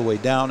one all the way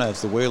down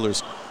as the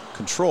Whalers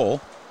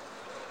control.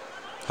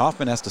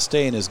 Hoffman has to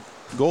stay in his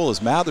goal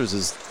as Mathers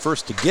is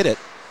first to get it.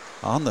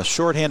 On the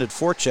shorthanded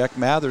forecheck,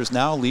 Mathers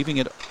now leaving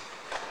it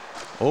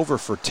over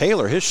for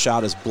Taylor. His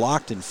shot is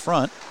blocked in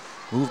front.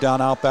 Moved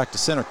on out back to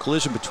center.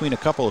 Collision between a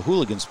couple of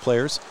Hooligans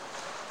players.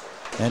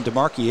 And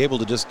DeMarchi able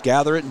to just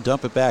gather it and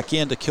dump it back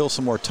in to kill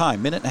some more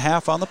time. Minute and a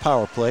half on the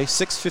power play.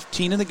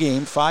 6:15 in the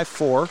game.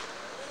 5-4.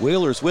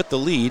 Whalers with the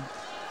lead.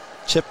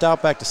 Chipped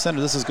out back to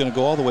center. This is going to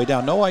go all the way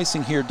down. No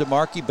icing here.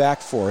 DeMarchi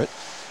back for it.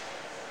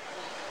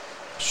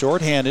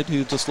 Short-handed,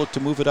 who just looked to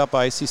move it up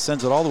ice. He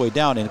sends it all the way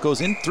down, and it goes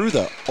in through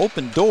the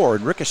open door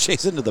and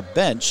ricochets into the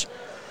bench.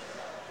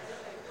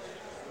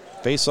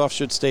 Face-off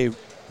should stay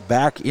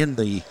back in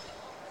the...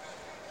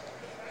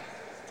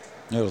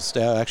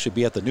 It'll actually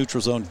be at the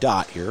neutral zone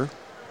dot here.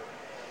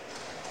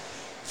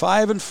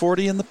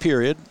 5:40 in the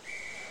period.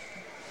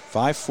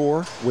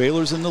 5-4,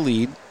 Whalers in the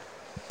lead.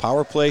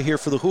 Power play here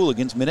for the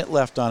Hooligans. Minute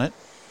left on it.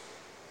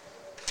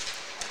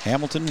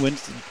 Hamilton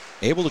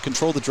able to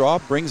control the draw,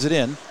 brings it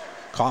in.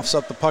 Coughs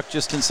up the puck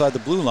just inside the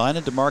blue line,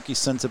 and DeMarchi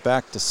sends it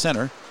back to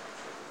center.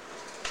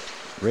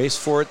 Race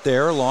for it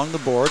there along the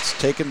boards,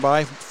 taken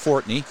by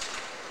Fortney.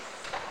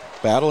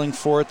 Battling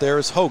for it there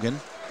is Hogan.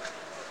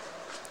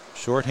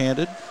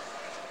 Short-handed.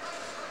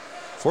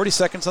 40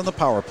 seconds on the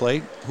power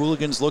play.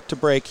 Hooligans look to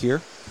break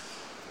here.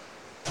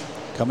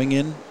 Coming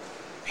in,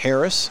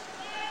 Harris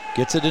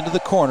gets it into the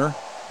corner.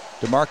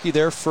 DeMarchi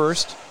there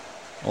first,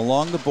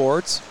 along the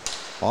boards.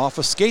 Off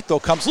a skate, though,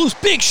 comes loose.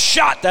 Big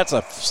shot! That's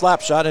a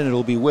slap shot, and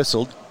it'll be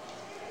whistled.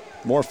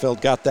 Morfeld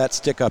got that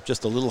stick up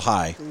just a little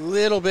high. A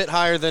little bit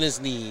higher than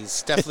his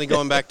knees. Definitely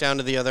going back down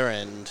to the other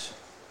end.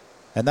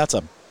 And that's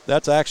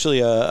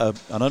actually an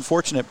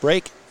unfortunate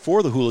break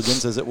for the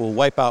Hooligans, as it will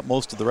wipe out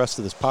most of the rest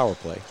of this power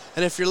play.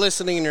 And if you're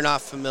listening and you're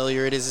not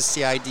familiar, it is a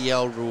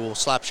CIDL rule.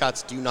 Slap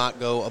shots do not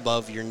go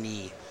above your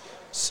knee.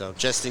 So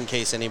just in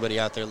case anybody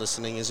out there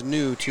listening is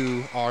new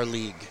to our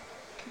league.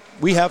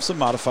 We have some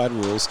modified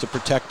rules to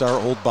protect our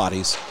old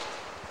bodies.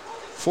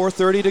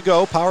 4:30 to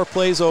go. Power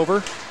play's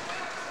over.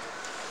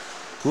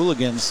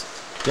 Hooligans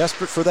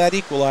desperate for that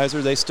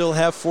equalizer. They still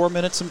have 4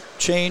 minutes and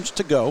change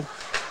to go.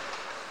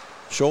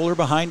 Scholler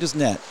behind his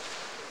net.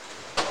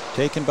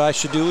 Taken by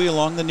Shadui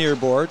along the near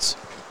boards.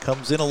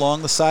 Comes in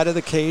along the side of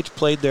the cage.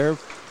 Played there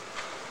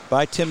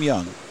by Tim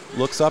Young.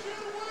 Looks up.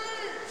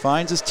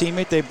 Finds his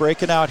teammate. They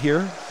break it out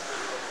here.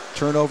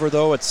 Turnover,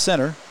 though, at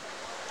center.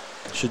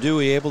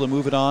 Shadui able to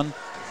move it on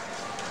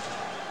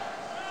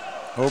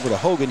over to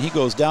Hogan. He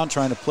goes down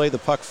trying to play the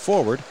puck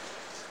forward.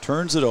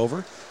 Turns it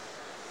over.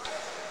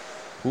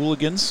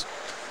 Hooligans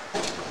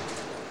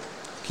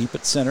keep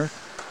it center.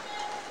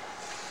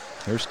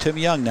 There's Tim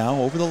Young now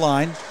over the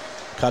line.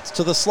 Cuts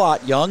to the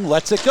slot. Young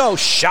lets it go.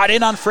 Shot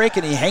in on Frake,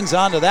 and he hangs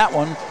on to that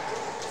one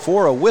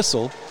for a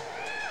whistle.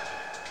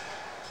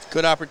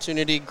 Good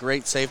opportunity.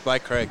 Great save by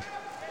Craig.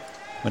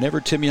 Whenever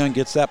Tim Young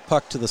gets that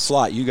puck to the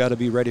slot, you got to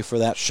be ready for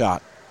that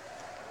shot.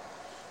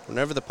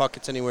 Whenever the puck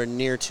gets anywhere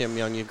near Tim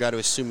Young, you've got to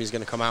assume he's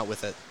going to come out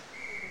with it.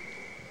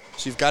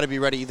 So you've got to be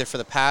ready either for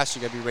the pass,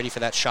 you've got to be ready for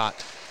that shot.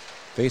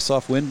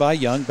 Face-off win by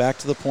Young. Back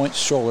to the point,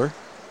 Scholler.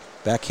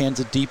 Backhands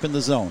it deep in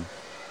the zone.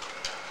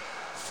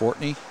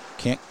 Fortney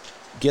can't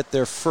get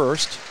there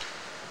first.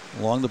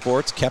 Along the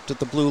boards, kept at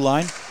the blue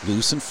line.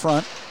 Loose in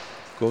front.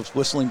 Goes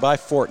whistling by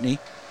Fortney.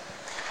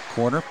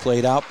 Corner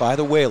played out by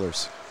the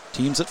Whalers.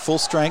 Teams at full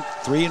strength.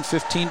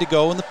 3:15 to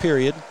go in the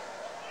period.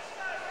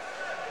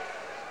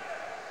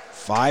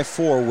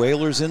 5-4,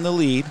 Whalers in the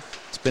lead.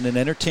 It's been an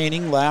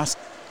entertaining last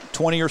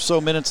 20 or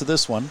so minutes of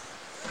this one.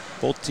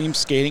 Both teams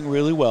skating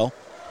really well.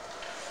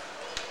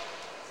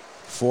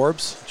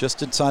 Forbes,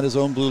 just inside his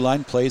own blue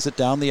line, plays it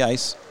down the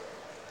ice.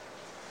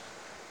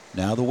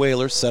 Now the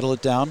Whalers settle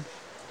it down.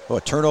 Oh,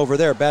 a turnover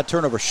there. Bad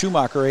turnover.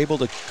 Schumacher able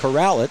to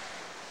corral it.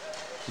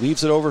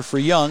 Leaves it over for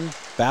Young.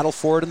 Battle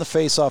for it in the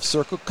face-off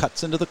circle.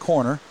 Cuts into the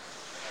corner.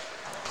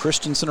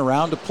 Christensen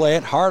around to play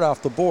it. Hard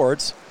off the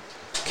boards.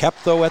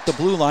 Kept, though, at the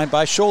blue line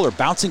by Scholler.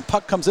 Bouncing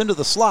puck comes into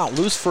the slot.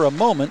 Loose for a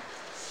moment.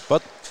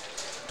 But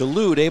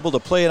Dulude able to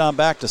play it on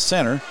back to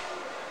center.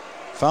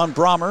 Found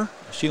Brommer.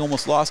 She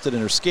almost lost it in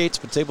her skates,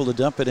 but is able to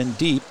dump it in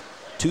deep.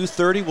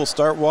 2:30. We'll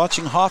start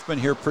watching Hoffman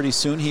here pretty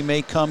soon. He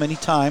may come any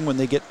time when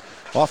they get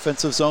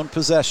offensive zone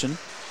possession.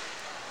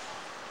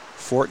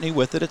 Fortney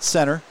with it at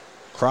center.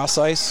 Cross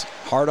ice,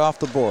 hard off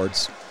the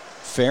boards.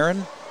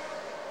 Farron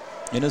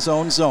in his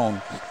own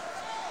zone.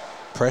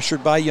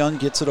 Pressured by Young,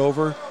 gets it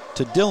over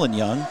to Dylan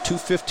Young.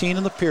 2:15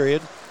 in the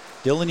period.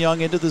 Dylan Young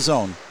into the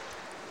zone.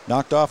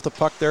 Knocked off the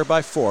puck there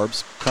by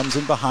Forbes. Comes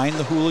in behind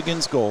the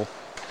Hooligans' goal.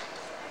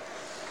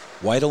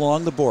 White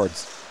along the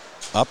boards.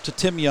 Up to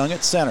Tim Young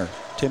at center.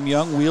 Tim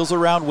Young wheels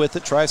around with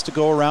it, tries to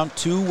go around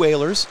two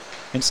Whalers.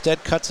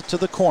 Instead cuts it to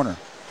the corner.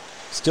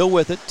 Still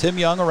with it, Tim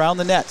Young around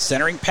the net.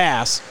 Centering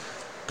pass.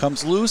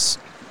 Comes loose.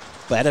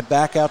 Batted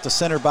back out to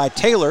center by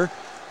Taylor.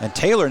 And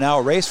Taylor now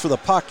a race for the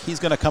puck. He's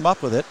going to come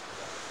up with it.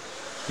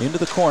 into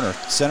the corner.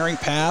 Centering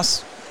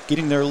pass.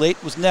 Getting there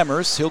late was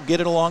Nemers. He'll get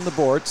it along the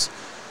boards.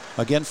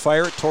 Again,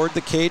 fire it toward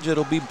the cage.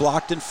 It'll be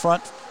blocked in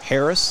front.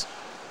 Harris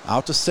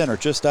out to center,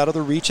 just out of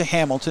the reach of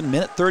Hamilton.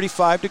 Minute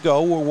 35 to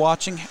go. We're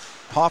watching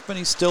Hoffman.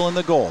 He's still in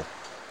the goal.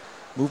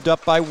 Moved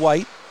up by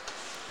White.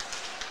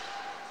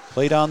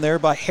 Played on there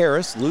by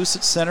Harris. Loose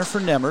at center for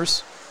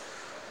Nemers.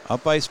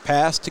 Up ice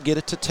pass to get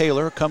it to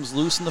Taylor. Comes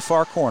loose in the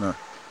far corner.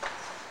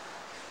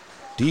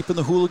 Deep in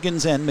the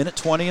Hooligans' end. Minute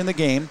 20 in the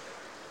game.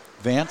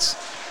 Vance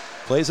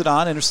plays it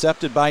on.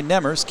 Intercepted by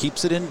Nemers.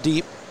 Keeps it in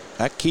deep.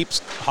 That keeps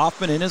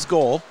Hoffman in his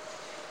goal.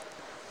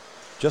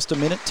 Just a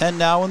minute 10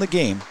 now in the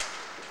game.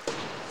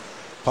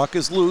 Puck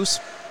is loose.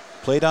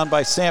 Played on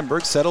by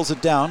Sandberg. Settles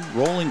it down.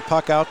 Rolling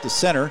puck out to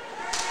center.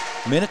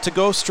 Minute to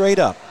go straight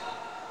up.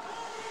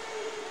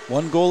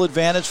 1 goal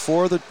advantage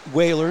for the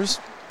Whalers.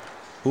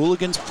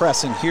 Hooligans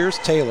pressing. Here's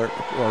Taylor.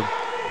 Or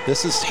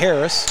this is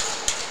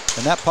Harris.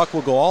 And that puck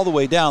will go all the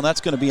way down.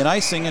 That's going to be an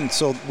icing. And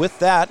so with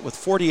that, with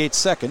 48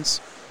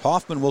 seconds,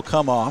 Hoffman will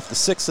come off. The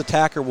 6th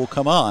attacker will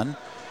come on.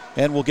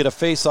 And we'll get a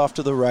face-off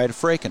to the right of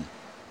Fraken.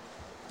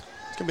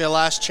 It's going to be a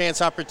last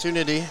chance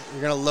opportunity.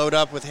 You're going to load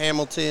up with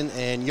Hamilton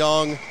and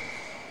Young.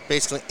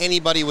 Basically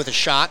anybody with a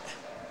shot.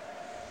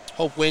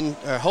 Hope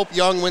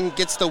Young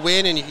gets the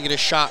win and you can get a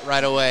shot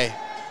right away.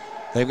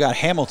 They've got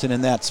Hamilton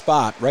in that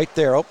spot right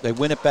there. Oh, they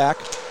win it back.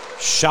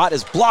 Shot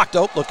is blocked.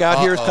 Oh, look out.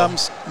 Here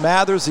comes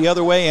Mathers the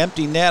other way.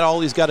 Empty net. All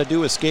he's got to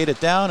do is skate it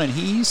down, and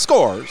he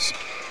scores.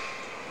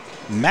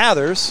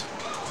 Mathers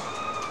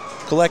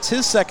collects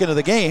his second of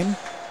the game,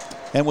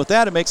 and with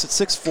that, it makes it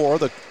 6-4.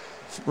 The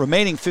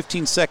remaining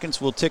 15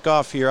 seconds will tick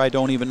off here. I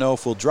don't even know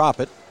if we'll drop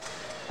it.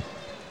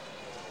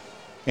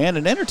 And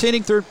an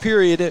entertaining third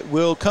period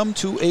will come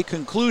to a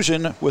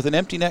conclusion with an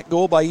empty net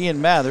goal by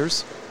Ian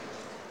Mathers.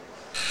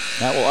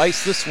 That will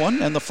ice this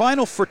one. And the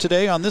final for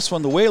today on this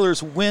one, the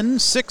Whalers win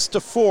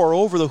 6-4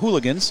 over the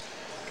Hooligans.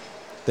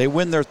 They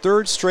win their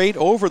 3rd straight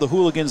over the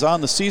Hooligans on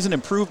the season,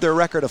 improve their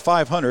record of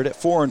 500 at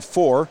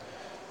 4-4.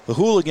 The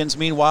Hooligans,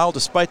 meanwhile,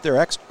 despite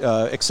their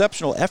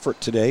exceptional effort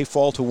today,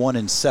 fall to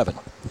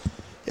 1-7.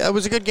 Yeah, it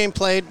was a good game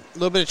played. A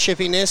little bit of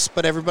chippiness,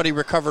 but everybody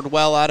recovered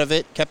well out of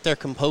it, kept their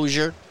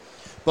composure.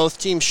 Both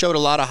teams showed a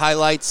lot of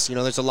highlights. You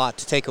know, there's a lot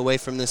to take away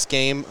from this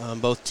game.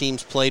 Both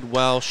teams played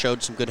well,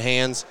 showed some good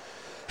hands.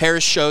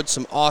 Harris showed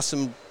some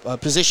awesome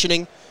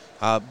positioning,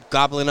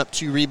 gobbling up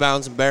 2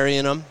 rebounds and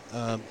burying them.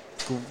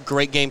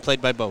 Great game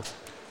played by both.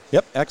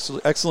 Yep,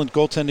 excellent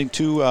goaltending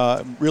too,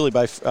 really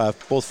by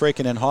both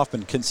Fraken and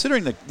Hoffman.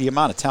 Considering the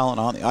amount of talent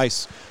on the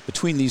ice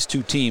between these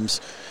two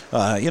teams,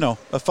 a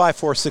 5-4,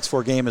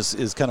 6-4 game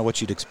is kind of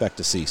what you'd expect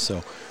to see.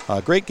 So,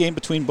 great game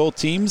between both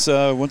teams.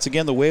 Once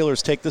again, the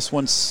Whalers take this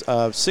one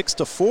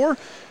 6-4.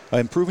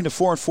 Improving to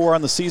 4-4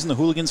 on the season. The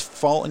Hooligans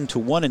falling to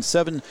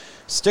 1-7.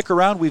 Stick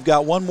around. We've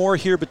got one more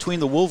here between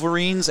the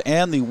Wolverines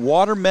and the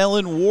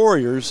Watermelon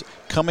Warriors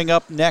coming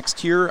up next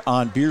here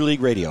on Beer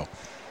League Radio.